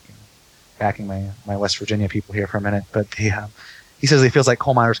kind of like backing my West Virginia people here for a minute. But he says he feels like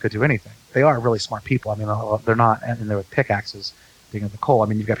coal miners could do anything. They are really smart people. I mean, they're not in there with pickaxes digging at the coal. I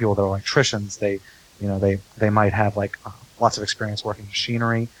mean, you've got people that are electricians. They might have like lots of experience working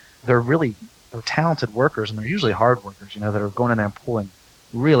machinery. They're talented workers, and they're usually hard workers, that are going in there and pulling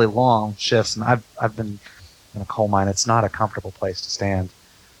really long shifts. And I've been in a coal mine. It's not a comfortable place to stand,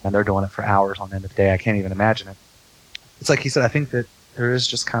 and they're doing it for hours on the end of the day. I can't even imagine it. It's like he said, I think that there is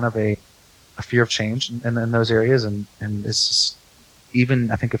just kind of a fear of change in those areas, and it's just, even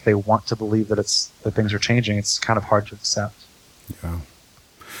I think if they want to believe that things are changing, it's kind of hard to accept. Yeah.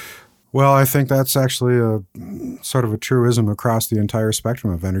 Well, I think that's actually a sort of a truism across the entire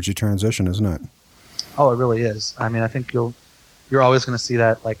spectrum of energy transition, isn't it? Oh, it really is. I mean, I think you're always going to see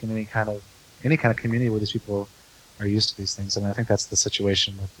that, like in any kind of community where these people are used to these things. I mean, I think that's the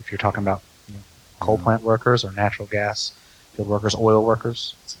situation if you're talking about coal plant workers or natural gas field workers, oil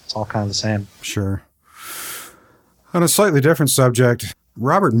workers. It's all kind of the same. Sure. On a slightly different subject,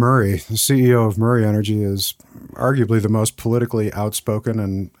 Robert Murray, the CEO of Murray Energy, is arguably the most politically outspoken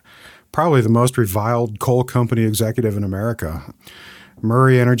and probably the most reviled coal company executive in America.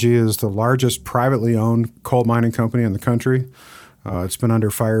 Murray Energy is the largest privately owned coal mining company in the country. It's been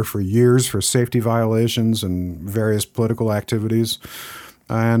under fire for years for safety violations and various political activities.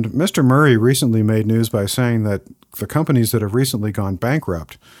 And Mr. Murray recently made news by saying that the companies that have recently gone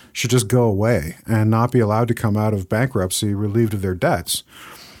bankrupt should just go away and not be allowed to come out of bankruptcy relieved of their debts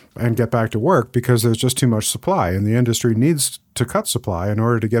and get back to work because there's just too much supply, and the industry needs to cut supply in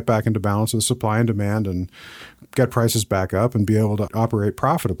order to get back into balance with supply and demand and get prices back up and be able to operate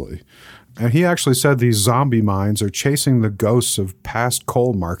profitably. And he actually said these zombie mines are chasing the ghosts of past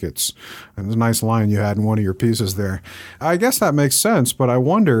coal markets. And there's a nice line you had in one of your pieces there. I guess that makes sense, but I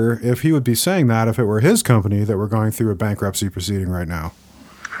wonder if he would be saying that if it were his company that were going through a bankruptcy proceeding right now.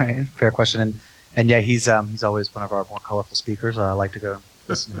 Right, fair question. And yeah, he's always one of our more colorful speakers. I like to go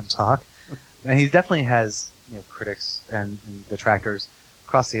listen to him talk. And he definitely has critics and detractors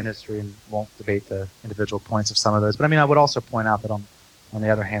across the industry, and won't debate the individual points of some of those. But I mean, I would also point out that on the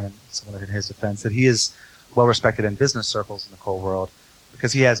other hand, and somewhat in his defense, that he is well respected in business circles in the coal world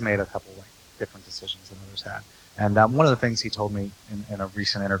because he has made a couple different decisions than others had. And one of the things he told me in a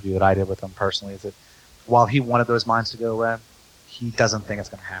recent interview that I did with him personally is that while he wanted those mines to go away, he doesn't think it's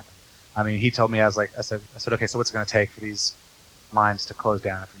going to happen. I mean, he told me, I said, okay, so what's it going to take for these mines to close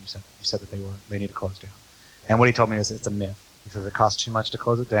down after you said that they need to close down? And what he told me is it's a myth. He says it costs too much to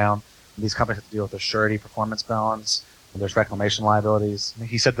close it down. These companies have to deal with their surety performance balance. There's reclamation liabilities.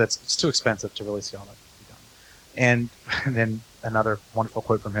 He said that it's too expensive to really see all that be done. And then another wonderful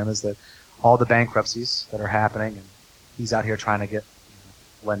quote from him is that all the bankruptcies that are happening, and he's out here trying to get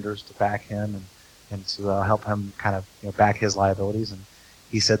lenders to back him and to help him kind of back his liabilities. And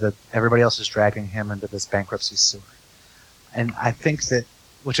he said that everybody else is dragging him into this bankruptcy sewer. And I think that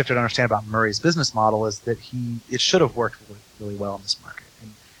what you have to understand about Murray's business model is that it should have worked really, really well in this market.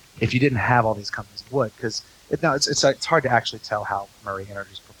 And if you didn't have all these companies, it would, because it's hard to actually tell how Murray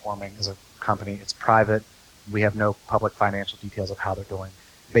Energy is performing as a company. It's private. We have no public financial details of how they're doing.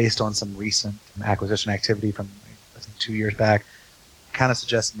 Based on some recent acquisition activity from, I think, 2 years back, kind of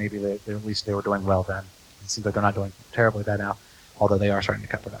suggests maybe at least they were doing well then. It seems like they're not doing terribly bad now, although they are starting to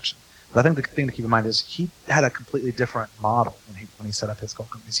cut production. But I think the thing to keep in mind is he had a completely different model when he set up his coal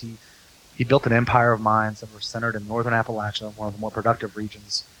companies. He built an empire of mines that were centered in northern Appalachia, one of the more productive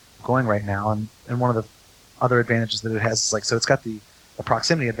regions going right now. And one of the other advantages that it has is so it's got the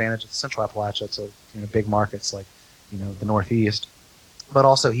proximity advantage of central Appalachia to big markets like the Northeast. But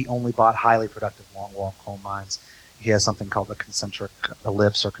also he only bought highly productive longwall coal mines. He has something called the concentric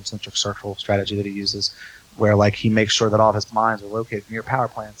ellipse or concentric circle strategy that he uses, where he makes sure that all of his mines are located near power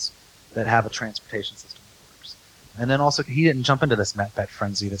plants that have a transportation system that works. And then also he didn't jump into this met bet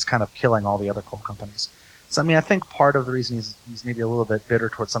frenzy that's kind of killing all the other coal companies. So I mean, I think part of the reason he's maybe a little bit bitter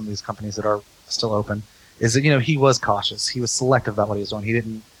towards some of these companies that are still open is that, he was cautious. He was selective about what he was doing. He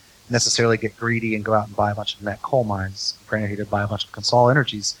didn't necessarily get greedy and go out and buy a bunch of net coal mines. Granted, he did buy a bunch of Consol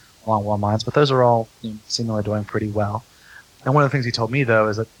Energies longwall mines, but those are all seemingly doing pretty well. And one of the things he told me, though,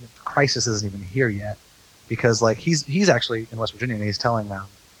 is that the crisis isn't even here yet, because he's actually in West Virginia, and he's telling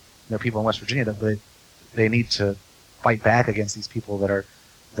people in West Virginia that they need to fight back against these people that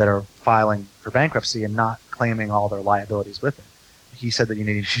are filing for bankruptcy and not claiming all their liabilities with it. He said that you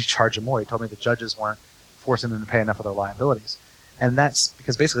need to charge them more. He told me the judges weren't forcing them to pay enough of their liabilities. And that's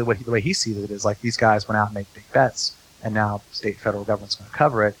because basically the way he sees it is like these guys went out and made big bets, and now state and federal government's going to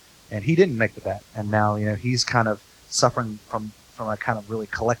cover it, and he didn't make the bet. And now, he's kind of suffering from a kind of really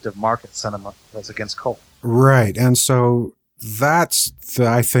collective market sentiment that's against coal. Right. And so that's,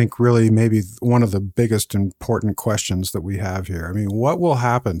 I think, really maybe one of the biggest important questions that we have here. I mean, what will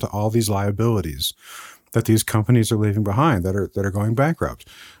happen to all these liabilities that these companies are leaving behind that are going bankrupt?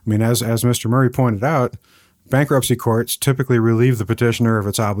 I mean, as Mr. Murray pointed out, bankruptcy courts typically relieve the petitioner of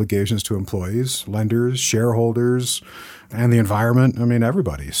its obligations to employees, lenders, shareholders, and the environment. I mean,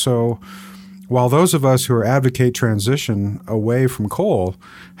 everybody. So while those of us who advocate transition away from coal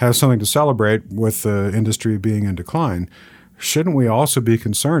have something to celebrate with the industry being in decline, shouldn't we also be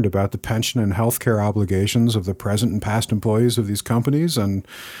concerned about the pension and healthcare obligations of the present and past employees of these companies?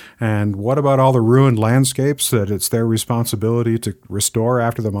 And what about all the ruined landscapes that it's their responsibility to restore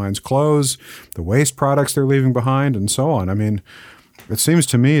after the mines close, the waste products they're leaving behind, and so on? I mean, it seems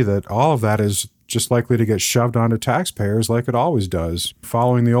to me that all of that is just likely to get shoved onto taxpayers like it always does,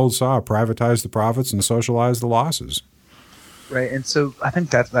 following the old saw, privatize the profits and socialize the losses. Right, and so I think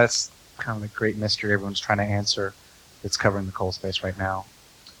that's kind of the great mystery everyone's trying to answer that's covering the coal space right now.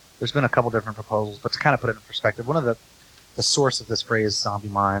 There's been a couple different proposals, but to kind of put it in perspective, one of the source of this phrase zombie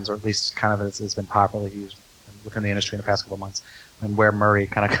mines, or at least kind of has been popularly used within the industry in the past couple of months, and where Murray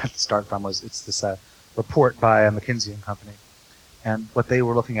kind of got the start from was it's this report by McKinsey & Company. And what they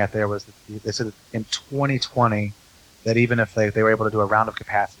were looking at there was that they said that in 2020, that even if they were able to do a round of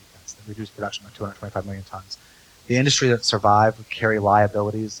capacity cuts that reduced production by 225 million tons, the industry that survived would carry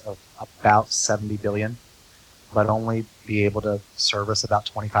liabilities of about $70 billion, but only be able to service about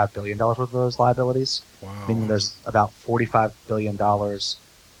 $25 billion worth of those liabilities. Wow. Meaning there's about $45 billion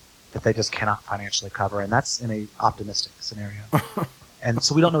that they just cannot financially cover, and that's in an optimistic scenario. And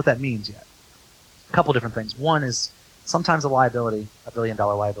so we don't know what that means yet. A couple different things. One is sometimes a liability, $1 billion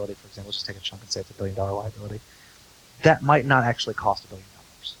liability, for example, let's just take a chunk and say it's $1 billion liability, that might not actually cost $1 billion.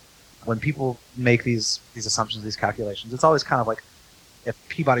 When people make these assumptions, these calculations, it's always kind of like if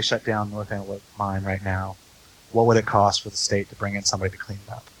Peabody shut down North Antelope Mine right now, what would it cost for the state to bring in somebody to clean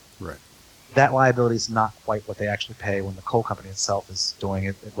it up? Right. That liability is not quite what they actually pay when the coal company itself is doing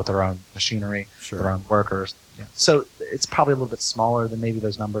it with their own machinery, their own workers. Yeah. So it's probably a little bit smaller than maybe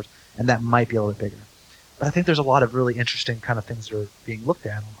those numbers, and that might be a little bit bigger. But I think there's a lot of really interesting kind of things that are being looked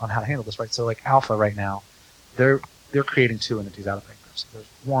at on how to handle this, right? So like Alpha right now, they're creating two entities out of bankruptcy. There's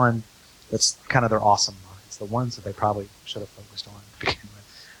one that's kind of their awesome mines, the ones that they probably should have focused on to begin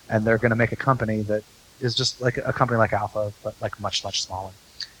with. And they're going to make a company that is just like a company like Alpha, but like much, much smaller.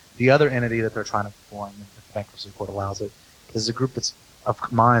 The other entity that they're trying to form, if the bankruptcy court allows it, is a group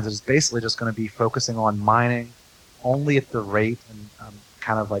of mines that is basically just going to be focusing on mining only at the rate and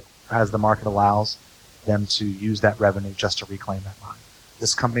kind of like as the market allows them to use that revenue just to reclaim that mine.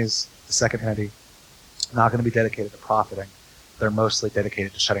 This company's, the second entity, not going to be dedicated to profiting. They're mostly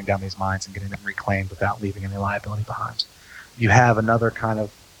dedicated to shutting down these mines and getting them reclaimed without leaving any liability behind. You have another kind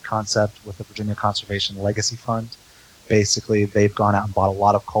of concept with the Virginia Conservation Legacy Fund. Basically, they've gone out and bought a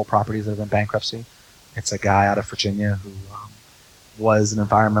lot of coal properties that have been bankruptcy. It's a guy out of Virginia who was an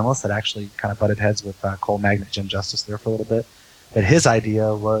environmentalist that actually kind of butted heads with coal magnate Jim Justice there for a little bit. But his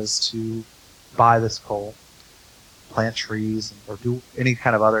idea was to buy this coal, plant trees, or do any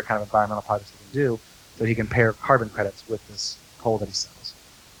kind of other kind of environmental projects he can do so he can pair carbon credits with this coal that he sells.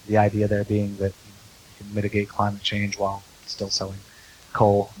 The idea there being that you can mitigate climate change while still selling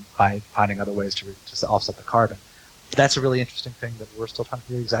coal by finding other ways to offset the carbon. That's a really interesting thing that we're still trying to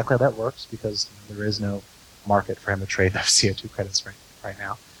figure out exactly how that works because there is no market for him to trade those CO2 credits right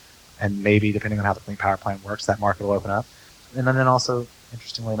now. And maybe, depending on how the Clean Power Plan works, that market will open up. And then also,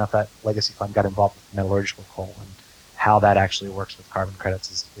 interestingly enough, that legacy fund got involved with metallurgical coal, and how that actually works with carbon credits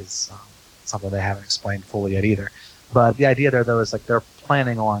is something they haven't explained fully yet either. But the idea there, though, is like they're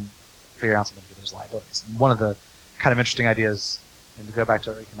planning on figuring out something to do with those liabilities. And one of the kind of interesting ideas, and to go back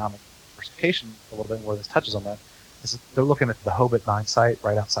to our economic diversification a little bit, where this touches on that, is that they're looking at the Hobart mine site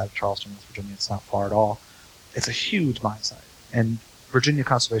right outside of Charleston, West Virginia. It's not far at all. It's a huge mine site. And Virginia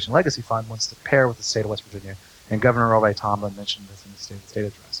Conservation Legacy Fund wants to pair with the state of West Virginia, and Governor Roy Tomlin mentioned this in the State of the State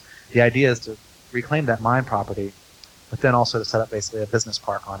address. The idea is to reclaim that mine property, but then also to set up basically a business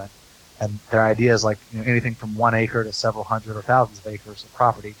park on it. And their idea is like, anything from 1 acre to several hundred or thousands of acres of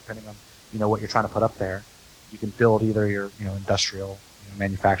property, depending on, what you're trying to put up there. You can build either your, industrial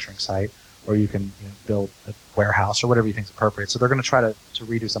manufacturing site, or you can build a warehouse or whatever you think is appropriate. So they're going to try to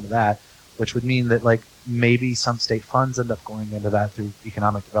redo some of that, which would mean that like maybe some state funds end up going into that through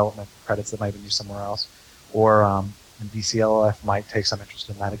economic development credits that might be used somewhere else, or and BCLF might take some interest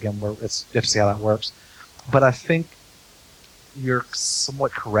in that again. You have to see how that works. But I think you're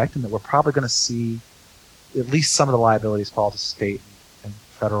somewhat correct in that we're probably going to see at least some of the liabilities fall to state and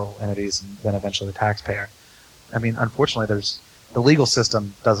federal entities, and then eventually the taxpayer. I mean, unfortunately, the legal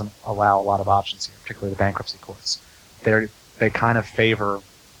system doesn't allow a lot of options here, particularly the bankruptcy courts. They kind of favor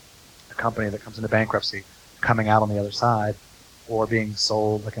a company that comes into bankruptcy coming out on the other side, or being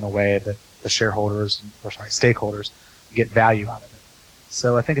sold like in a way that the stakeholders get value out of it.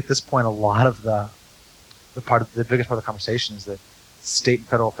 So I think at this point, a lot of the biggest part of the conversation is that state and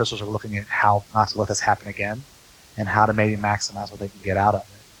federal officials are looking at how not to let this happen again, and how to maybe maximize what they can get out of it.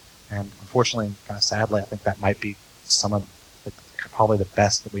 And unfortunately, kind of sadly, I think that might be some of probably the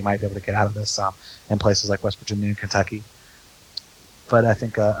best that we might be able to get out of this in places like West Virginia and Kentucky. But I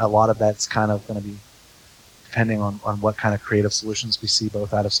think a lot of that's kind of going to be depending on what kind of creative solutions we see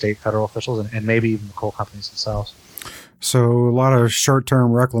both out of state, federal officials, and maybe even the coal companies themselves. So a lot of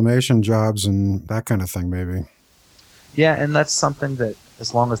short-term reclamation jobs and that kind of thing, maybe. Yeah, and that's something that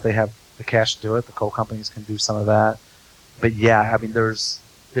as long as they have the cash to do it, the coal companies can do some of that. But yeah, I mean, there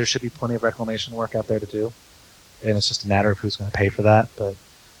should be plenty of reclamation work out there to do, and it's just a matter of who's going to pay for that. But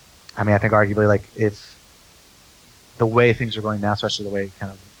I mean, I think arguably, like, if the way things are going now, especially the way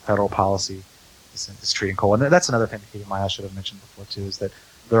kind of federal policy is treating coal, and that's another thing to keep in mind, I should have mentioned before too, is that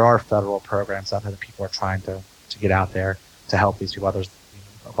there are federal programs out there that people are trying to get out there to help these people. There's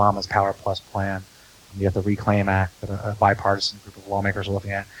Obama's Power Plus plan. You have the Reclaim Act that a bipartisan group of lawmakers are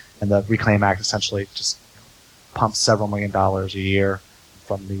looking at, and the Reclaim Act essentially just pumps several $1 million a year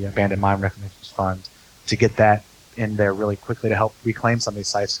from the Abandoned Mine Reclamation Fund to get that in there really quickly to help reclaim some of these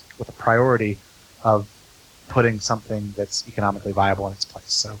sites with a priority of putting something that's economically viable in its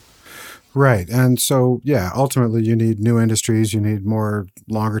place. So, right. And so, yeah, ultimately you need new industries, you need more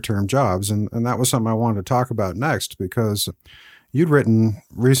longer-term jobs. And that was something I wanted to talk about next, because you'd written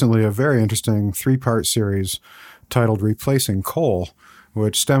recently a very interesting 3-part series titled Replacing Coal,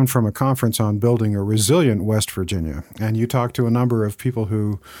 which stemmed from a conference on building a resilient West Virginia. And you talked to a number of people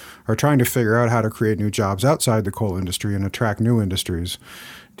who are trying to figure out how to create new jobs outside the coal industry and attract new industries.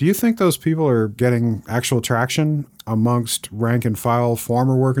 Do you think those people are getting actual traction amongst rank and file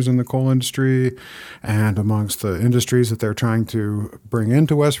former workers in the coal industry and amongst the industries that they're trying to bring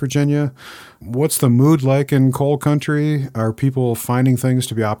into West Virginia? What's the mood like in coal country? Are people finding things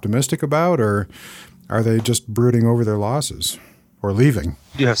to be optimistic about, or are they just brooding over their losses or leaving?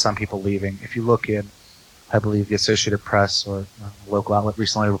 You do have some people leaving. If you look in, I believe the Associated Press or a local outlet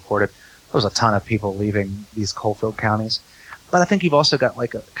recently reported there was a ton of people leaving these coal-filled counties. But I think you've also got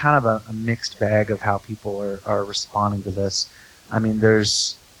like a kind of a mixed bag of how people are responding to this. I mean,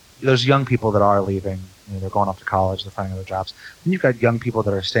 there's young people that are leaving. They're going off to college, they're finding other jobs. Then you've got young people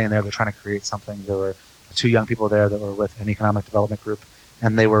that are staying there, they're trying to create something. There were 2 young people there that were with an economic development group,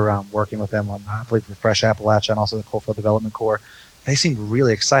 and they were working with them on, I believe, Refresh Appalachia and also the Coalfield Development Corps. They seemed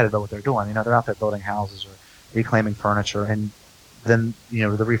really excited about what they're doing. They're out there building houses or reclaiming furniture. And then,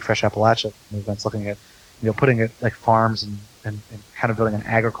 the Refresh Appalachia movement's looking at, putting it like farms and kind of building an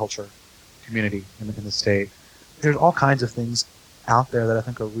agriculture community in the state. There's all kinds of things out there that I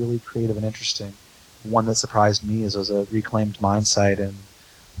think are really creative and interesting. One that surprised me was a reclaimed mine site in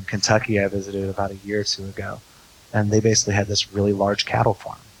Kentucky I visited about a year or 2 ago. And they basically had this really large cattle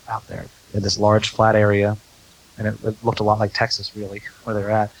farm out there in this large flat area. And it looked a lot like Texas, really, where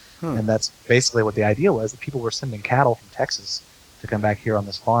they're at. And that's basically what the idea was, that people were sending cattle from Texas to come back here on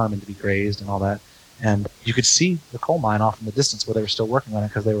this farm and to be grazed and all that. And you could see the coal mine off in the distance where they were still working on it,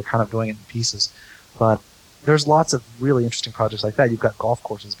 because they were kind of doing it in pieces. But there's lots of really interesting projects like that. You've got golf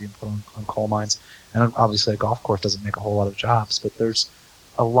courses being put on coal mines. And obviously a golf course doesn't make a whole lot of jobs, but there's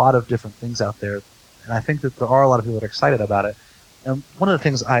a lot of different things out there. And I think that there are a lot of people that are excited about it. And one of the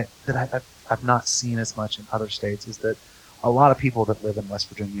things I've not seen as much in other states is that a lot of people that live in West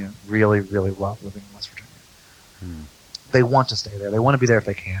Virginia really, really love living in West Virginia. They want to stay there. They want to be there if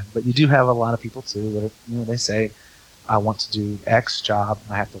they can. But you do have a lot of people, too, that they say, I want to do X job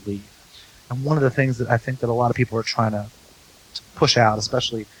and I have to leave. And one of the things that I think that a lot of people are trying to push out,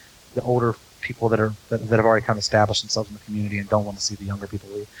 especially the older people that have already kind of established themselves in the community and don't want to see the younger people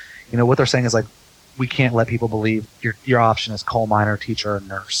leave. What they're saying is, like, we can't let people believe your option is coal miner, teacher, or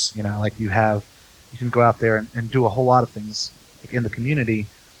nurse. Like, you have you can go out there and do a whole lot of things like in the community.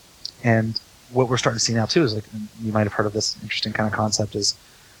 And what we're starting to see now too is, like, you might have heard of this interesting kind of concept, is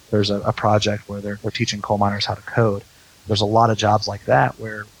there's a project where they're teaching coal miners how to code. There's a lot of jobs like that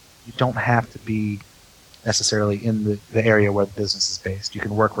where you don't have to be necessarily in the area where the business is based. You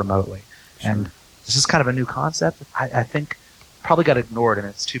can work remotely. Sure. And this is kind of a new concept. I think probably got ignored, and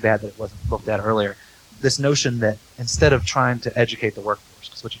it's too bad that it wasn't looked at earlier. This notion that instead of trying to educate the workforce,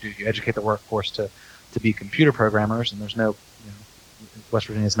 because what you educate the workforce to be computer programmers, and there's no, West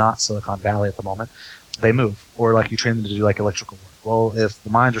Virginia is not Silicon Valley at the moment, they move. Or like you train them to do like electrical work. Well, if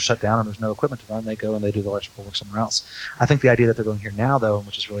the mines are shut down and there's no equipment to run, they go and they do the electrical work somewhere else. I think the idea that they're going here now, though,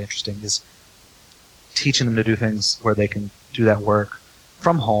 which is really interesting, is teaching them to do things where they can do that work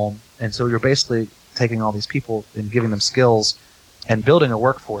from home. And so you're basically taking all these people and giving them skills and building a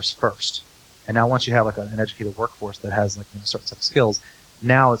workforce first. And now once you have like an educated workforce that has like a certain set of skills,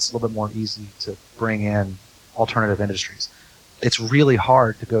 now it's a little bit more easy to bring in alternative industries. It's really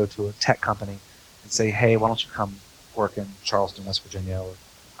hard to go to a tech company and say, hey, why don't you come work in Charleston, West Virginia,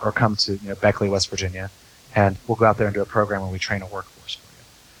 or come to Beckley, West Virginia, and we'll go out there and do a program where we train a workforce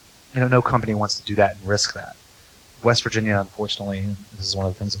for you. No company wants to do that and risk that. West Virginia, unfortunately, and this is one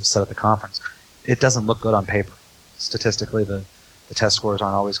of the things that was said at the conference, it doesn't look good on paper. Statistically, the test scores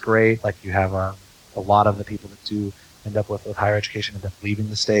aren't always great. Like, you have a lot of the people that do end up with higher education end up leaving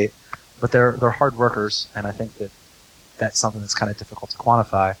the state, but they're hard workers, and I think that's something that's kind of difficult to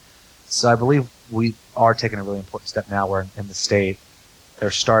quantify. So I believe we are taking a really important step now where in the state they're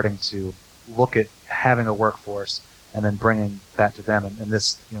starting to look at having a workforce and then bringing that to them. And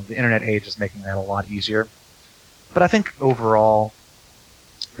this, the internet age is making that a lot easier. But I think overall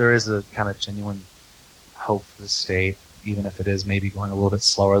there is a kind of genuine hope for the state, even if it is maybe going a little bit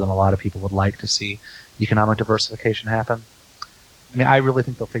slower than a lot of people would like to see economic diversification happen. I mean, I really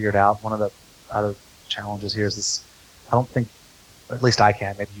think they'll figure it out. One of the other challenges here is this, I don't think, at least I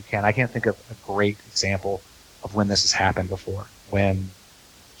can, maybe you can, I can't think of a great example of when this has happened before. When,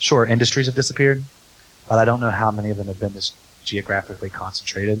 sure, industries have disappeared, but I don't know how many of them have been this geographically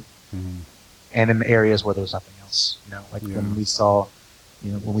concentrated, and in areas where there was nothing else. When we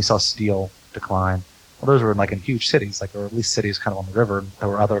saw steel decline, well, those were in huge cities, or at least cities kind of on the river. There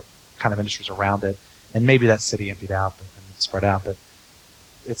were other kind of industries around it, and maybe that city emptied out and spread out. But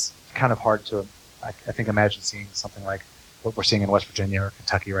it's kind of hard to, I think, imagine seeing something like what we're seeing in West Virginia or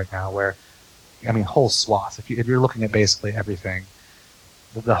Kentucky right now, where, whole swaths. If you're looking at basically everything,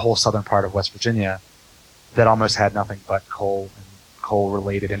 the whole southern part of West Virginia, that almost had nothing but coal and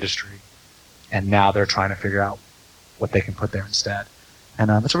coal-related industry, and now they're trying to figure out what they can put there instead.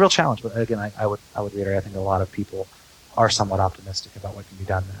 And it's a real challenge. But again, I would reiterate, I think a lot of people are somewhat optimistic about what can be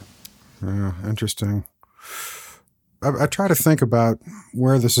done now. Yeah, interesting. I try to think about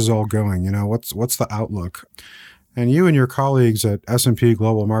where this is all going. What's the outlook? And you and your colleagues at S&P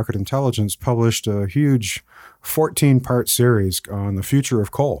Global Market Intelligence published a huge 14-part series on the future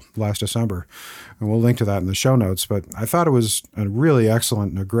of coal last December. And we'll link to that in the show notes. But I thought it was a really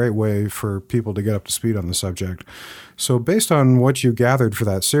excellent and a great way for people to get up to speed on the subject. So based on what you gathered for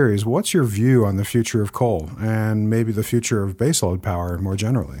that series, what's your view on the future of coal and maybe the future of baseload power more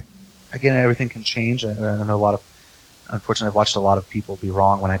generally? Again, everything can change. I know unfortunately, I've watched a lot of people be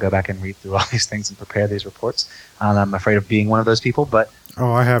wrong when I go back and read through all these things and prepare these reports. And I'm afraid of being one of those people, but...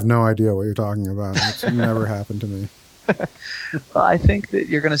 Oh, I have no idea what you're talking about. It's never happened to me. Well, I think that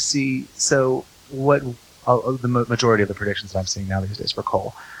you're going to see... So what the majority of the predictions that I'm seeing now these days for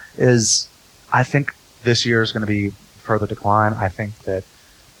coal is, I think this year is going to be further decline. I think that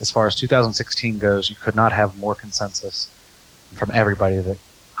as far as 2016 goes, you could not have more consensus from everybody that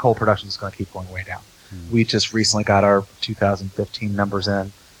coal production is going to keep going way down. We just recently got our 2015 numbers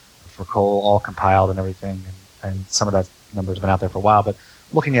in for coal, all compiled and everything, and some of that numbers have been out there for a while. But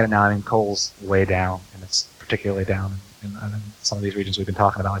looking at it now, coal's way down, and it's particularly down in some of these regions we've been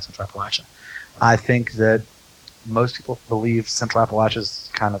talking about, like Central Appalachia. I think that most people believe Central Appalachia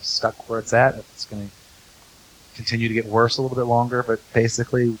is kind of stuck where it's at. It's going to continue to get worse a little bit longer, but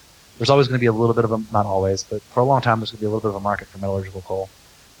basically there's always going to be a little bit of a, not always, but for a long time there's going to be a little bit of a market for metallurgical coal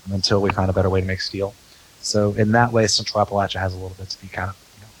until we find a better way to make steel. So in that way, Central Appalachia has a little bit to be kind of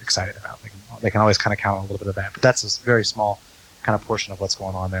excited about. They can always kind of count on a little bit of that, but that's a very small kind of portion of what's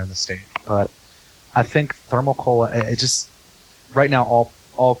going on there in the state. But I think thermal coal, it just right now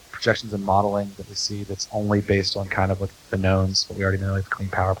all projections and modeling that we see that's only based on kind of what the knowns, what we already know, like the Clean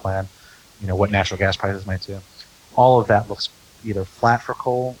Power Plan, what natural gas prices might do. All of that looks either flat for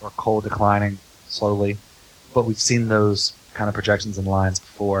coal or coal declining slowly. But we've seen those kind of projections and lines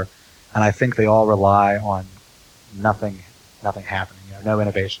before, and I think they all rely on nothing happening, no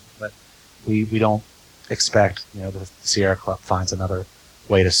innovation. But We don't expect, the Sierra Club finds another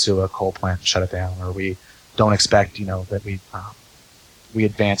way to sue a coal plant and shut it down, or we don't expect, that we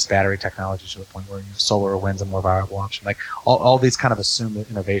advance battery technology to the point where solar or wind's a more viable option. Like all these kind of assume that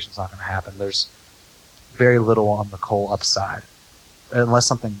innovation's not going to happen. There's very little on the coal upside, unless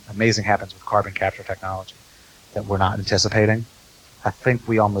something amazing happens with carbon capture technology that we're not anticipating. I think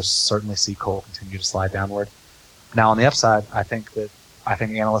we almost certainly see coal continue to slide downward. Now, on the upside, I think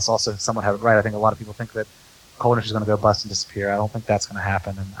analysts also somewhat have it right. I think a lot of people think that coal industry is going to go bust and disappear. I don't think that's going to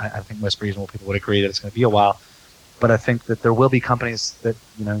happen, and I think most reasonable people would agree that it's going to be a while. But I think that there will be companies that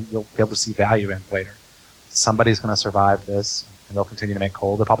you'll be able to see value in later. Somebody's going to survive this, and they'll continue to make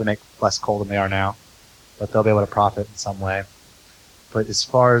coal. They'll probably make less coal than they are now, but they'll be able to profit in some way. But as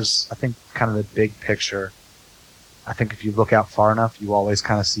far as, I think, kind of the big picture, I think if you look out far enough, you always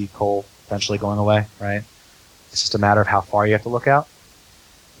kind of see coal eventually going away, right? It's just a matter of how far you have to look out.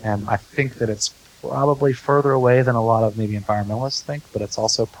 And I think that it's probably further away than a lot of maybe environmentalists think, but it's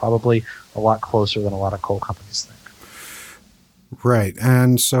also probably a lot closer than a lot of coal companies think. Right.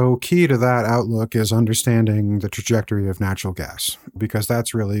 And so key to that outlook is understanding the trajectory of natural gas, because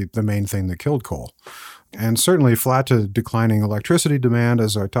that's really the main thing that killed coal. And certainly flat to declining electricity demand,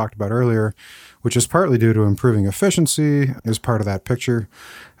 as I talked about earlier, which is partly due to improving efficiency, is part of that picture,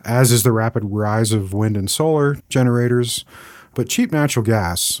 as is the rapid rise of wind and solar generators. But cheap natural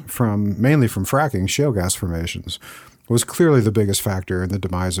gas, mainly from fracking, shale gas formations, was clearly the biggest factor in the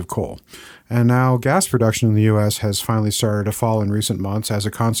demise of coal. And now gas production in the U.S. has finally started to fall in recent months as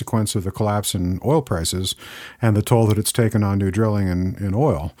a consequence of the collapse in oil prices and the toll that it's taken on new drilling in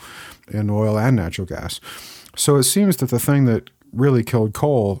oil and natural gas. So it seems that the thing that really killed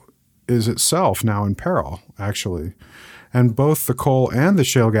coal is itself now in peril, actually. And both the coal and the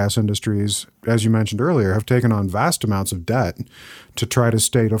shale gas industries, as you mentioned earlier, have taken on vast amounts of debt to try to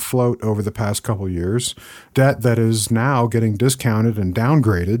stay afloat over the past couple of years, debt that is now getting discounted and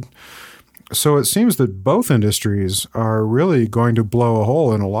downgraded. So it seems that both industries are really going to blow a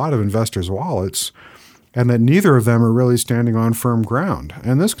hole in a lot of investors' wallets, and that neither of them are really standing on firm ground.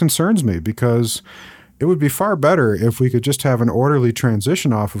 And this concerns me because it would be far better if we could just have an orderly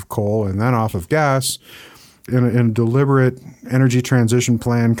transition off of coal and then off of gas in a deliberate energy transition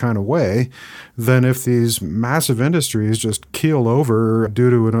plan kind of way than if these massive industries just keel over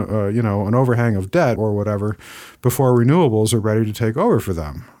due to an overhang of debt or whatever before renewables are ready to take over for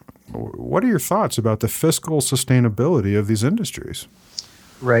them. What are your thoughts about the fiscal sustainability of these industries?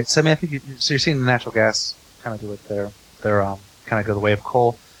 Right. So I think you're seeing the natural gas kind of do it there. They're kind of go the way of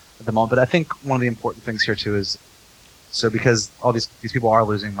coal at the moment. But I think one of the important things here too is, so because all these people are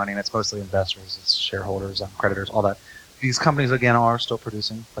losing money, and it's mostly investors, it's shareholders, creditors, all that. These companies again are still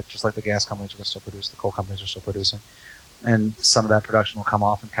producing, just like the gas companies are going to still produce, the coal companies are still producing, and some of that production will come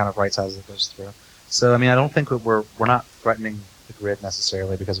off and kind of right size as it goes through. So I don't think that we're not threatening the grid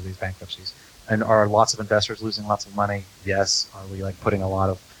necessarily because of these bankruptcies. And are lots of investors losing lots of money? Yes. Are we putting a lot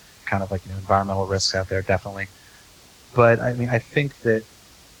of kind of environmental risks out there? Definitely. But I think that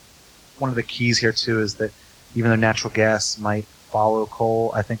one of the keys here too is that even though natural gas might follow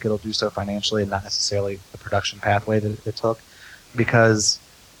coal, I think it'll do so financially and not necessarily the production pathway that it took. Because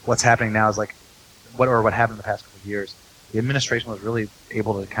what's happening now is what happened in the past couple of years, the administration was really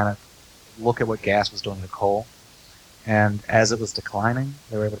able to kind of look at what gas was doing to coal. And as it was declining,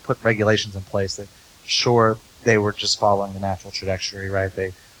 they were able to put regulations in place that, sure, they were just following the natural trajectory, right?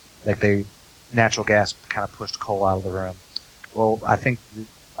 Natural gas kind of pushed coal out of the room. Well, I think in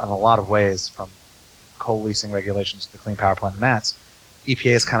a lot of ways, from coal leasing regulations to the Clean Power Plan and MATS,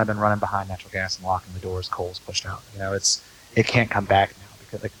 EPA has kind of been running behind natural gas and locking the doors. Coal's pushed out. It can't come back now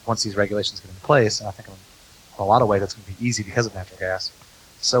because once these regulations get in place, and I think in a lot of ways that's going to be easy because of natural gas.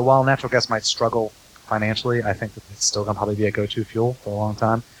 So while natural gas might struggle financially, I think that it's still going to probably be a go-to fuel for a long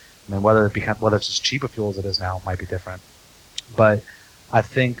time. Whether it's as cheap a fuel as it is now might be different. But I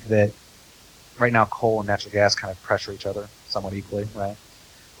think that right now coal and natural gas kind of pressure each other somewhat equally, right?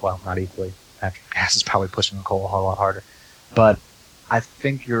 Well, not equally. Natural gas is probably pushing the coal a whole lot harder. But I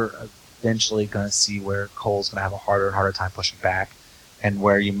think you're eventually going to see where coal's going to have a harder and harder time pushing back, and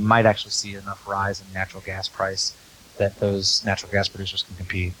where you might actually see enough rise in natural gas price that those natural gas producers can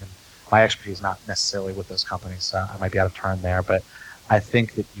compete. And my expertise is not necessarily with those companies, so I might be out of turn there. But I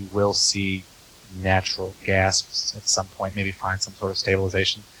think that you will see natural gas at some point maybe find some sort of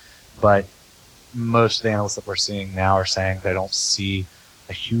stabilization. But most of the analysts that we're seeing now are saying they don't see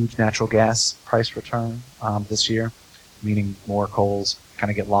a huge natural gas price return this year, meaning more coals kind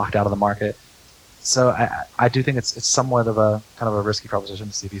of get locked out of the market. So I do think it's somewhat of a kind of a risky proposition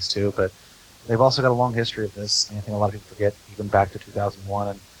to see these two, but they've also got a long history of this. And I think a lot of people forget, even back to 2001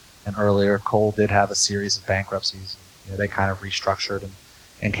 and and earlier, coal did have a series of bankruptcies. They kind of restructured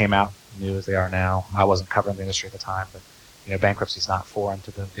and came out new as they are now. I wasn't covering the industry at the time, but bankruptcy is not foreign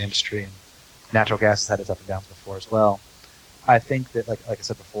to the industry, and natural gas has had its up and downs before as well. I think that, like I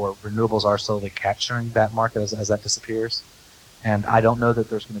said before, renewables are slowly capturing that market as that disappears, and I don't know that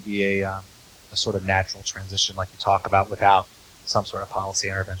there's going to be a sort of natural transition like you talk about without some sort of policy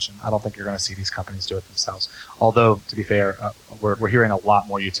intervention. I don't think you're going to see these companies do it themselves. Although, to be fair, we're hearing a lot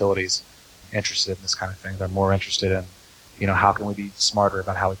more utilities interested in this kind of thing. They're more interested in, how can we be smarter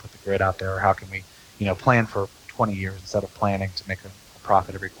about how we put the grid out there, or how can we, plan for 20 years instead of planning to make a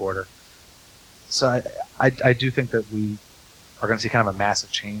profit every quarter. So I do think that we are going to see kind of a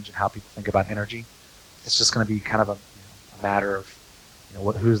massive change in how people think about energy. It's just going to be kind of a matter of,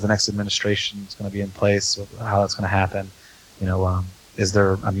 who's the next administration is going to be in place, how that's going to happen. Is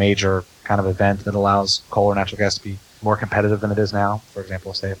there a major kind of event that allows coal or natural gas to be more competitive than it is now? For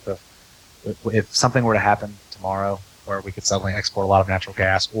example, say if something were to happen tomorrow where we could suddenly export a lot of natural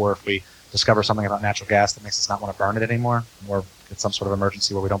gas, or if we discover something about natural gas that makes us not want to burn it anymore, or it's some sort of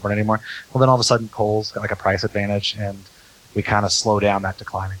emergency where we don't burn it anymore, well, then all of a sudden coal's got like a price advantage, and we kind of slow down that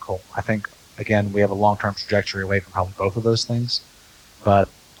decline in coal. I think, again, we have a long-term trajectory away from probably both of those things, but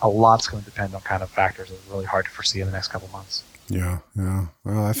a lot's going to depend on kind of factors that are really hard to foresee in the next couple of months. Yeah.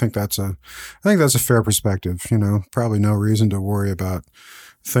 Well, I think that's a fair perspective. Probably no reason to worry about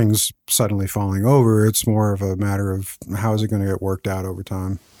things suddenly falling over. It's more of a matter of how is it going to get worked out over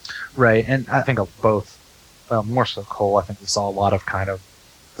time. Right. And I think of both, more so coal. I think we saw a lot of kind of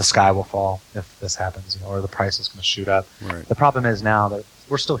the sky will fall if this happens, or the price is going to shoot up. Right. The problem is now that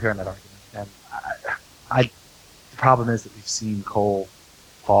we're still hearing that argument. And the problem is that we've seen coal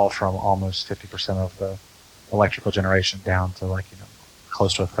fall from almost 50% of the electrical generation down to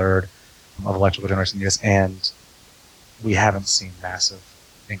close to a third of electrical generation in the U.S. And we haven't seen massive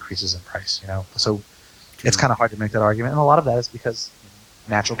increases in price, So it's kind of hard to make that argument. And a lot of that is because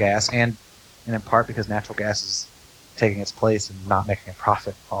natural gas, and in part because natural gas is taking its place and not making a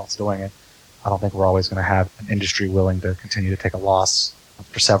profit while it's doing it. I don't think we're always going to have an industry willing to continue to take a loss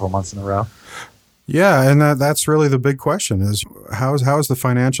for several months in a row. Yeah, and that's really the big question is how is the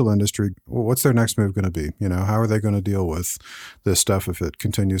financial industry, what's their next move going to be? How are they going to deal with this stuff if it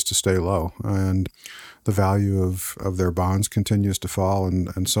continues to stay low and the value of their bonds continues to fall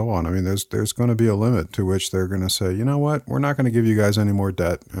and so on? I mean, there's going to be a limit to which they're going to say, you know what, we're not going to give you guys any more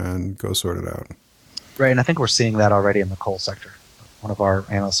debt and go sort it out. Right, and I think we're seeing that already in the coal sector. One of our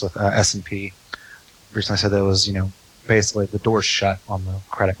analysts with S&P recently said there was, basically the door's shut on the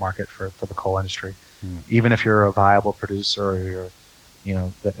credit market for the coal industry. Even if you're a viable producer or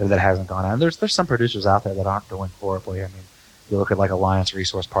you're, that hasn't gone on. There's some producers out there that aren't doing horribly. I mean, you look at like Alliance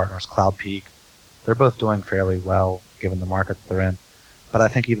Resource Partners, Cloud Peak, they're both doing fairly well given the market that they're in. But I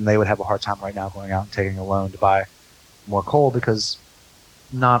think even they would have a hard time right now going out and taking a loan to buy more coal, because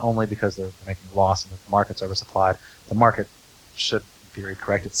not only because they're making a loss and the market's oversupplied, the market should, in theory,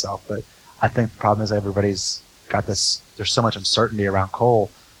 correct itself. But I think the problem is everybody's got this, there's so much uncertainty around coal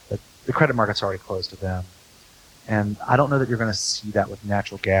that the credit market's already closed to them. And I don't know that you're going to see that with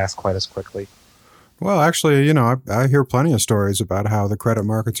natural gas quite as quickly. Well, actually, I hear plenty of stories about how the credit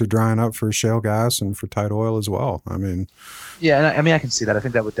markets are drying up for shale gas and for tight oil as well. I mean, yeah, and I can see that. I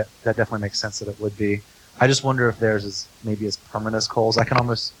think that that definitely makes sense that it would be. I just wonder if theirs is maybe as permanent as coal's. I can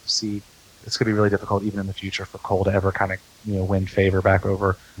almost see it's going to be really difficult even in the future for coal to ever kind of win favor back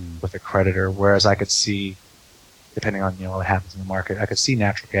over with a creditor. Whereas I could see, depending on what happens in the market, I could see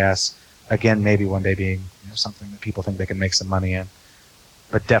natural gas again maybe one day being something that people think they can make some money in.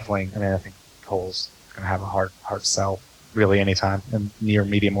 But definitely, I think coal's going to have a hard sell really anytime in near,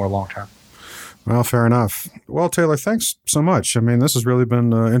 medium, or long term. Well, fair enough. Well, Taylor, thanks so much. I mean, this has really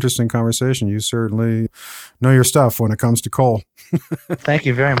been an interesting conversation. You certainly know your stuff when it comes to coal. Thank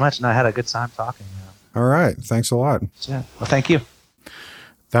you very much, and I had a good time talking. All right. Thanks a lot. Yeah. Well, thank you.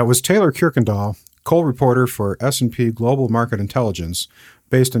 That was Taylor Kirkendall, coal reporter for S&P Global Market Intelligence,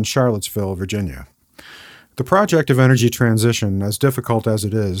 based in Charlottesville, Virginia. The project of energy transition, as difficult as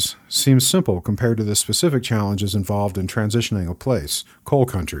it is, seems simple compared to the specific challenges involved in transitioning a place, coal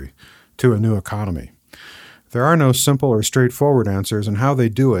country, to a new economy. There are no simple or straightforward answers, and how they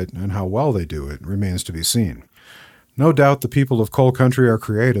do it and how well they do it remains to be seen. No doubt the people of coal country are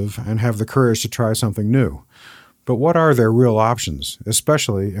creative and have the courage to try something new. But what are their real options,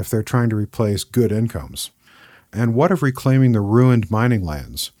 especially if they're trying to replace good incomes? And what of reclaiming the ruined mining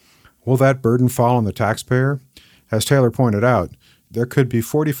lands? Will that burden fall on the taxpayer? As Taylor pointed out, there could be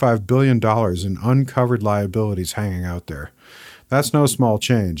 $45 billion in uncovered liabilities hanging out there. That's no small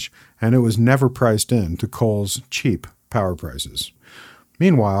change, and it was never priced in to coal's cheap power prices.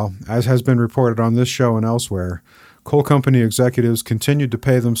 Meanwhile, as has been reported on this show and elsewhere, coal company executives continued to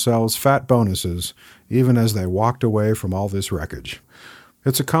pay themselves fat bonuses even as they walked away from all this wreckage.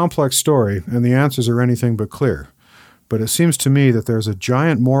 It's a complex story, and the answers are anything but clear. But it seems to me that there's a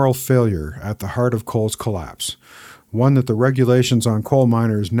giant moral failure at the heart of coal's collapse, one that the regulations on coal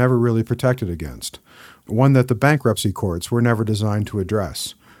miners never really protected against, one that the bankruptcy courts were never designed to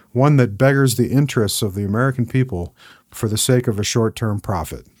address, one that beggars the interests of the American people for the sake of a short-term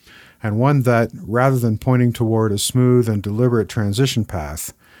profit, and one that, rather than pointing toward a smooth and deliberate transition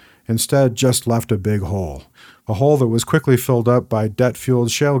path, instead just left a big hole, a hole that was quickly filled up by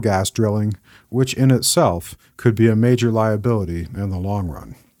debt-fueled shale gas drilling, which in itself could be a major liability in the long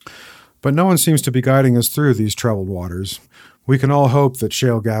run. But no one seems to be guiding us through these troubled waters. We can all hope that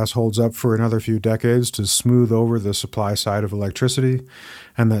shale gas holds up for another few decades to smooth over the supply side of electricity,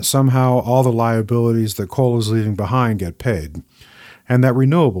 and that somehow all the liabilities that coal is leaving behind get paid, and that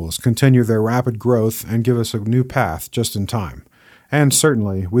renewables continue their rapid growth and give us a new path just in time. And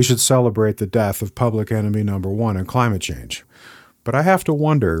certainly, we should celebrate the death of public enemy number one in climate change. But I have to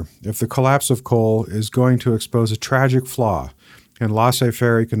wonder if the collapse of coal is going to expose a tragic flaw in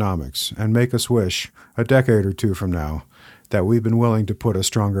laissez-faire economics and make us wish, a decade or two from now, that we've been willing to put a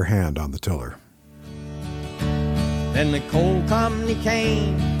stronger hand on the tiller. Then the coal company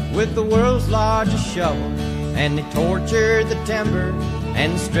came with the world's largest shovel, and they tortured the timber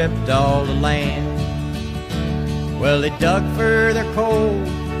and stripped all the land. Well, they dug for their coal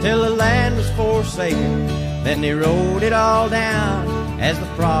till the land was forsaken. Then they wrote it all down as the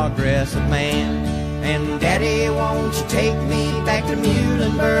progress of man. And Daddy, won't you take me back to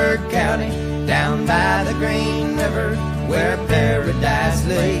Muhlenberg County, down by the Green River where paradise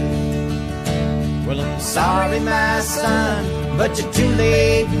lay? Well, I'm sorry, my son, but you're too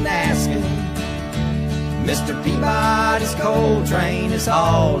late in asking. Mr. Peabody's coal train is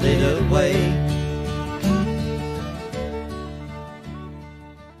hauled it away.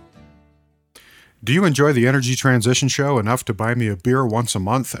 Do you enjoy the Energy Transition Show enough to buy me a beer once a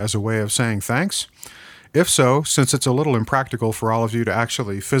month as a way of saying thanks? If so, since it's a little impractical for all of you to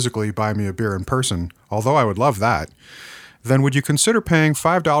actually physically buy me a beer in person, although I would love that, then would you consider paying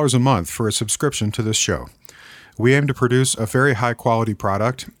 $5 a month for a subscription to this show? We aim to produce a very high-quality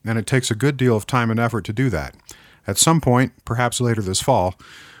product, and it takes a good deal of time and effort to do that. At some point, perhaps later this fall,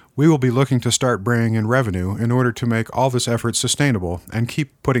 we will be looking to start bringing in revenue in order to make all this effort sustainable and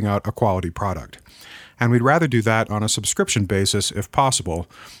keep putting out a quality product. And we'd rather do that on a subscription basis, if possible,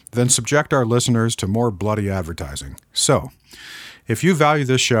 than subject our listeners to more bloody advertising. So, if you value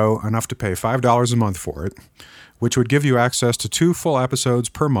this show enough to pay $5 a month for it, which would give you access to 2 full episodes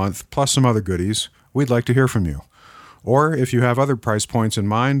per month, plus some other goodies, we'd like to hear from you. Or if you have other price points in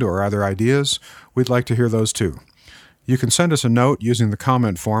mind or other ideas, we'd like to hear those too. You can send us a note using the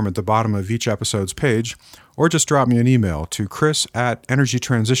comment form at the bottom of each episode's page, or just drop me an email to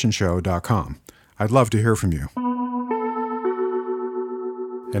chris@energytransitionshow.com. I'd love to hear from you.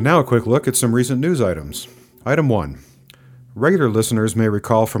 And now a quick look at some recent news items. Item 1. Regular listeners may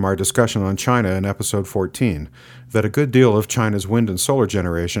recall from our discussion on China in episode 14 that a good deal of China's wind and solar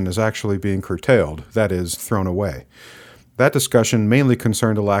generation is actually being curtailed, that is, thrown away. That discussion mainly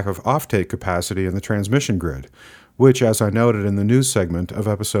concerned a lack of offtake capacity in the transmission grid, which, as I noted in the news segment of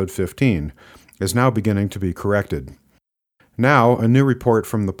episode 15, is now beginning to be corrected. Now, a new report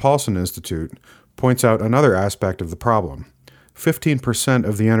from the Paulson Institute points out another aspect of the problem. 15%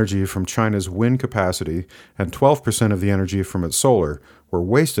 of the energy from China's wind capacity and 12% of the energy from its solar were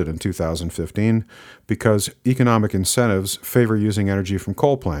wasted in 2015 because economic incentives favor using energy from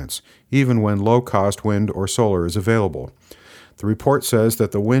coal plants, even when low-cost wind or solar is available. The report says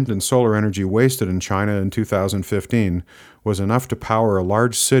that the wind and solar energy wasted in China in 2015 was enough to power a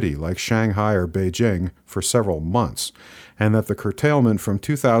large city like Shanghai or Beijing for several months, and that the curtailment from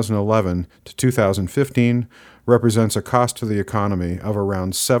 2011 to 2015 represents a cost to the economy of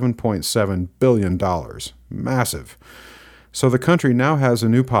around $7.7 billion. Massive. So the country now has a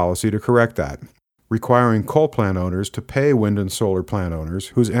new policy to correct that, requiring coal plant owners to pay wind and solar plant owners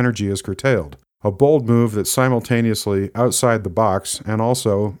whose energy is curtailed. A bold move that's simultaneously outside the box and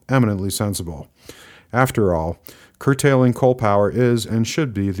also eminently sensible. After all, curtailing coal power is and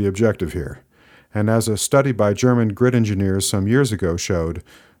should be the objective here. And as a study by German grid engineers some years ago showed,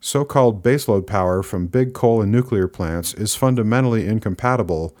 so-called baseload power from big coal and nuclear plants is fundamentally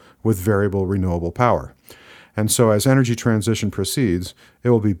incompatible with variable renewable power. And so as energy transition proceeds,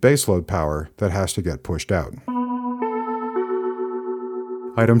 it will be baseload power that has to get pushed out.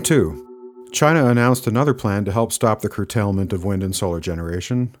 Item 2. China announced another plan to help stop the curtailment of wind and solar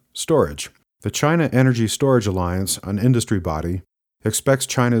generation: storage. The China Energy Storage Alliance, an industry body, expects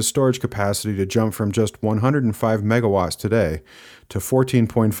China's storage capacity to jump from just 105 megawatts today to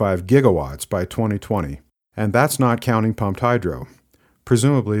 14.5 gigawatts by 2020. And that's not counting pumped hydro.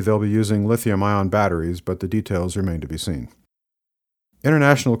 Presumably, they'll be using lithium-ion batteries, but the details remain to be seen.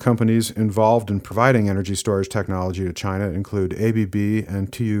 International companies involved in providing energy storage technology to China include ABB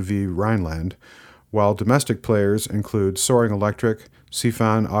and TUV Rhineland, while domestic players include Soaring Electric,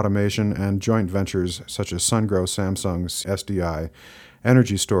 Sifan Automation, and joint ventures such as Sungrow Samsung's SDI,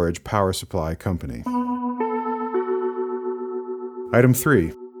 Energy Storage Power Supply Company. Item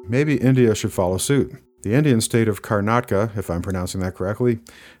 3. Maybe India should follow suit. The Indian state of Karnataka, if I'm pronouncing that correctly,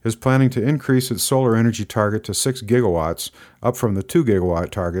 is planning to increase its solar energy target to 6 gigawatts, up from the 2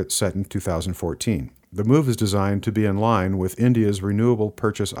 gigawatt target set in 2014. The move is designed to be in line with India's renewable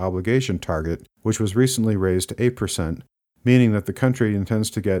purchase obligation target, which was recently raised to 8%, meaning that the country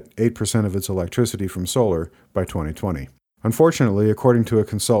intends to get 8% of its electricity from solar by 2020. Unfortunately, according to a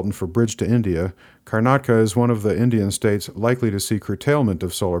consultant for Bridge to India, Karnataka is one of the Indian states likely to see curtailment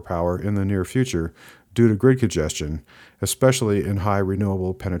of solar power in the near future due to grid congestion, especially in high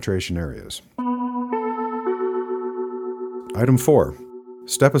renewable penetration areas. Item 4.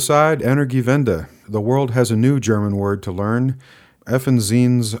 Step aside, Energiewende. The world has a new German word to learn,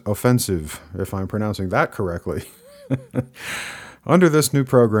 Offensive, if I'm pronouncing that correctly. Under this new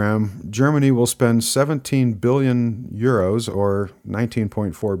program, Germany will spend 17 billion euros, or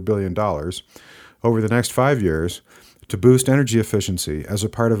 $19.4 billion, over the next 5 years to boost energy efficiency as a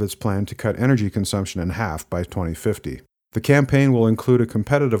part of its plan to cut energy consumption in half by 2050. The campaign will include a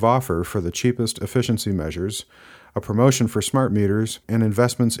competitive offer for the cheapest efficiency measures, a promotion for smart meters, and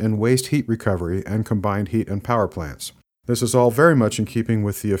investments in waste heat recovery and combined heat and power plants. This is all very much in keeping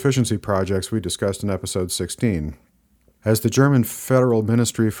with the efficiency projects we discussed in episode 16. As the German Federal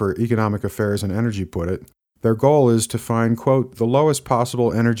Ministry for Economic Affairs and Energy put it, their goal is to find, quote, the lowest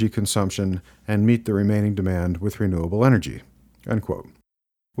possible energy consumption and meet the remaining demand with renewable energy, end quote,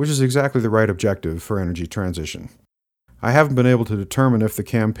 which is exactly the right objective for energy transition. I haven't been able to determine if the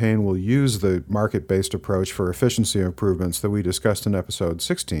campaign will use the market-based approach for efficiency improvements that we discussed in episode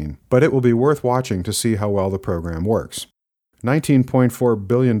 16, but it will be worth watching to see how well the program works. $19.4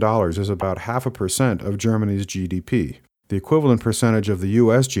 billion is about 0.5% of Germany's GDP. The equivalent percentage of the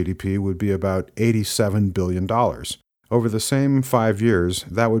U.S. GDP would be about $87 billion. Over the same 5 years,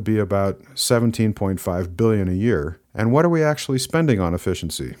 that would be about $17.5 billion a year. And what are we actually spending on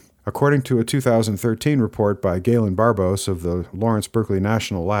efficiency? According to a 2013 report by Galen Barbos of the Lawrence Berkeley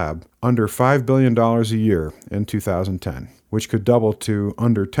National Lab, under $5 billion a year in 2010, which could double to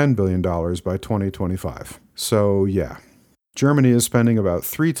under $10 billion by 2025. So, yeah. Germany is spending about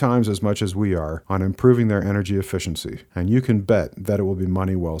 3 times as much as we are on improving their energy efficiency, and you can bet that it will be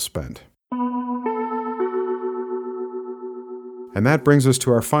money well spent. And that brings us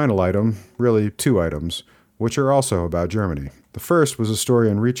to our final item, really 2 items, which are also about Germany. The first was a story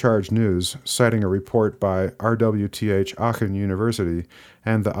in Recharge News citing a report by RWTH Aachen University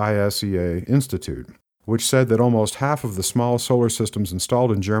and the ISEA Institute, which said that almost half of the small solar systems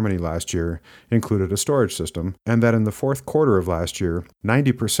installed in Germany last year included a storage system, and that in the fourth quarter of last year,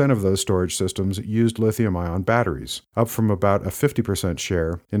 90% of those storage systems used lithium-ion batteries, up from about a 50%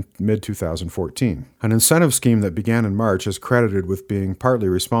 share in mid-2014. An incentive scheme that began in March is credited with being partly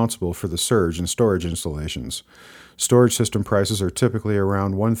responsible for the surge in storage installations. Storage system prices are typically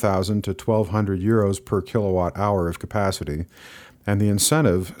around 1,000 to 1,200 euros per kilowatt hour of capacity, and the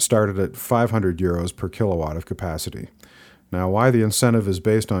incentive started at 500 euros per kilowatt of capacity. Now, why the incentive is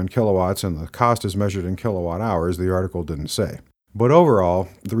based on kilowatts and the cost is measured in kilowatt hours, the article didn't say. But overall,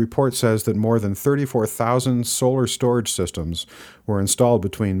 the report says that more than 34,000 solar storage systems were installed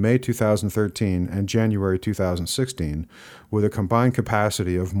between May 2013 and January 2016, with a combined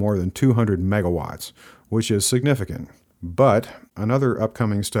capacity of more than 200 megawatts, which is significant. But another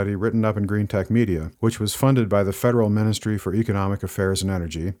upcoming study written up in Green Tech Media, which was funded by the Federal Ministry for Economic Affairs and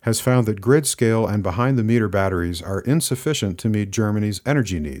Energy, has found that grid-scale and behind-the-meter batteries are insufficient to meet Germany's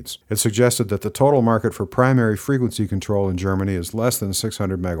energy needs. It suggested that the total market for primary frequency control in Germany is less than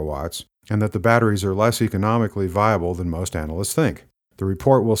 600 megawatts, and that the batteries are less economically viable than most analysts think. The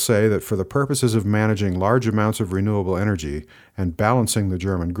report will say that for the purposes of managing large amounts of renewable energy and balancing the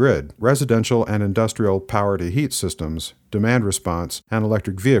German grid, residential and industrial power-to-heat systems, demand response, and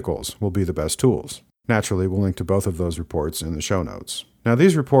electric vehicles will be the best tools. Naturally, we'll link to both of those reports in the show notes. Now,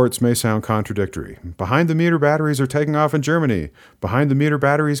 these reports may sound contradictory. Behind-the-meter batteries are taking off in Germany. Behind-the-meter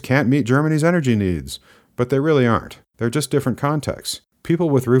batteries can't meet Germany's energy needs. But they really aren't. They're just different contexts.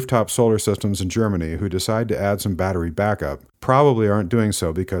 People with rooftop solar systems in Germany who decide to add some battery backup probably aren't doing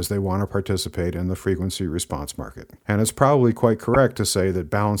so because they want to participate in the frequency response market. And it's probably quite correct to say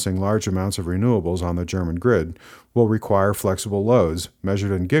that balancing large amounts of renewables on the German grid will require flexible loads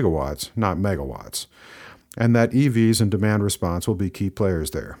measured in gigawatts, not megawatts, and that EVs and demand response will be key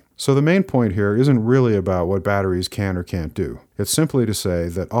players there. So the main point here isn't really about what batteries can or can't do. It's simply to say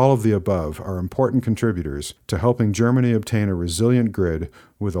that all of the above are important contributors to helping Germany obtain a resilient grid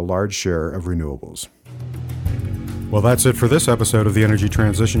with a large share of renewables. Well, that's it for this episode of the Energy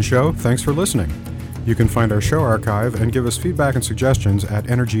Transition Show. Thanks for listening. You can find our show archive and give us feedback and suggestions at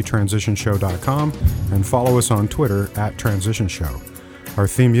energytransitionshow.com and follow us on Twitter @TransitionShow. Our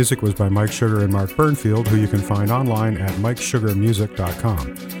theme music was by Mike Sugar and Mark Burnfield, who you can find online at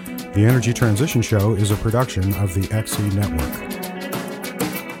MikeSugarMusic.com. The Energy Transition Show is a production of the XE Network.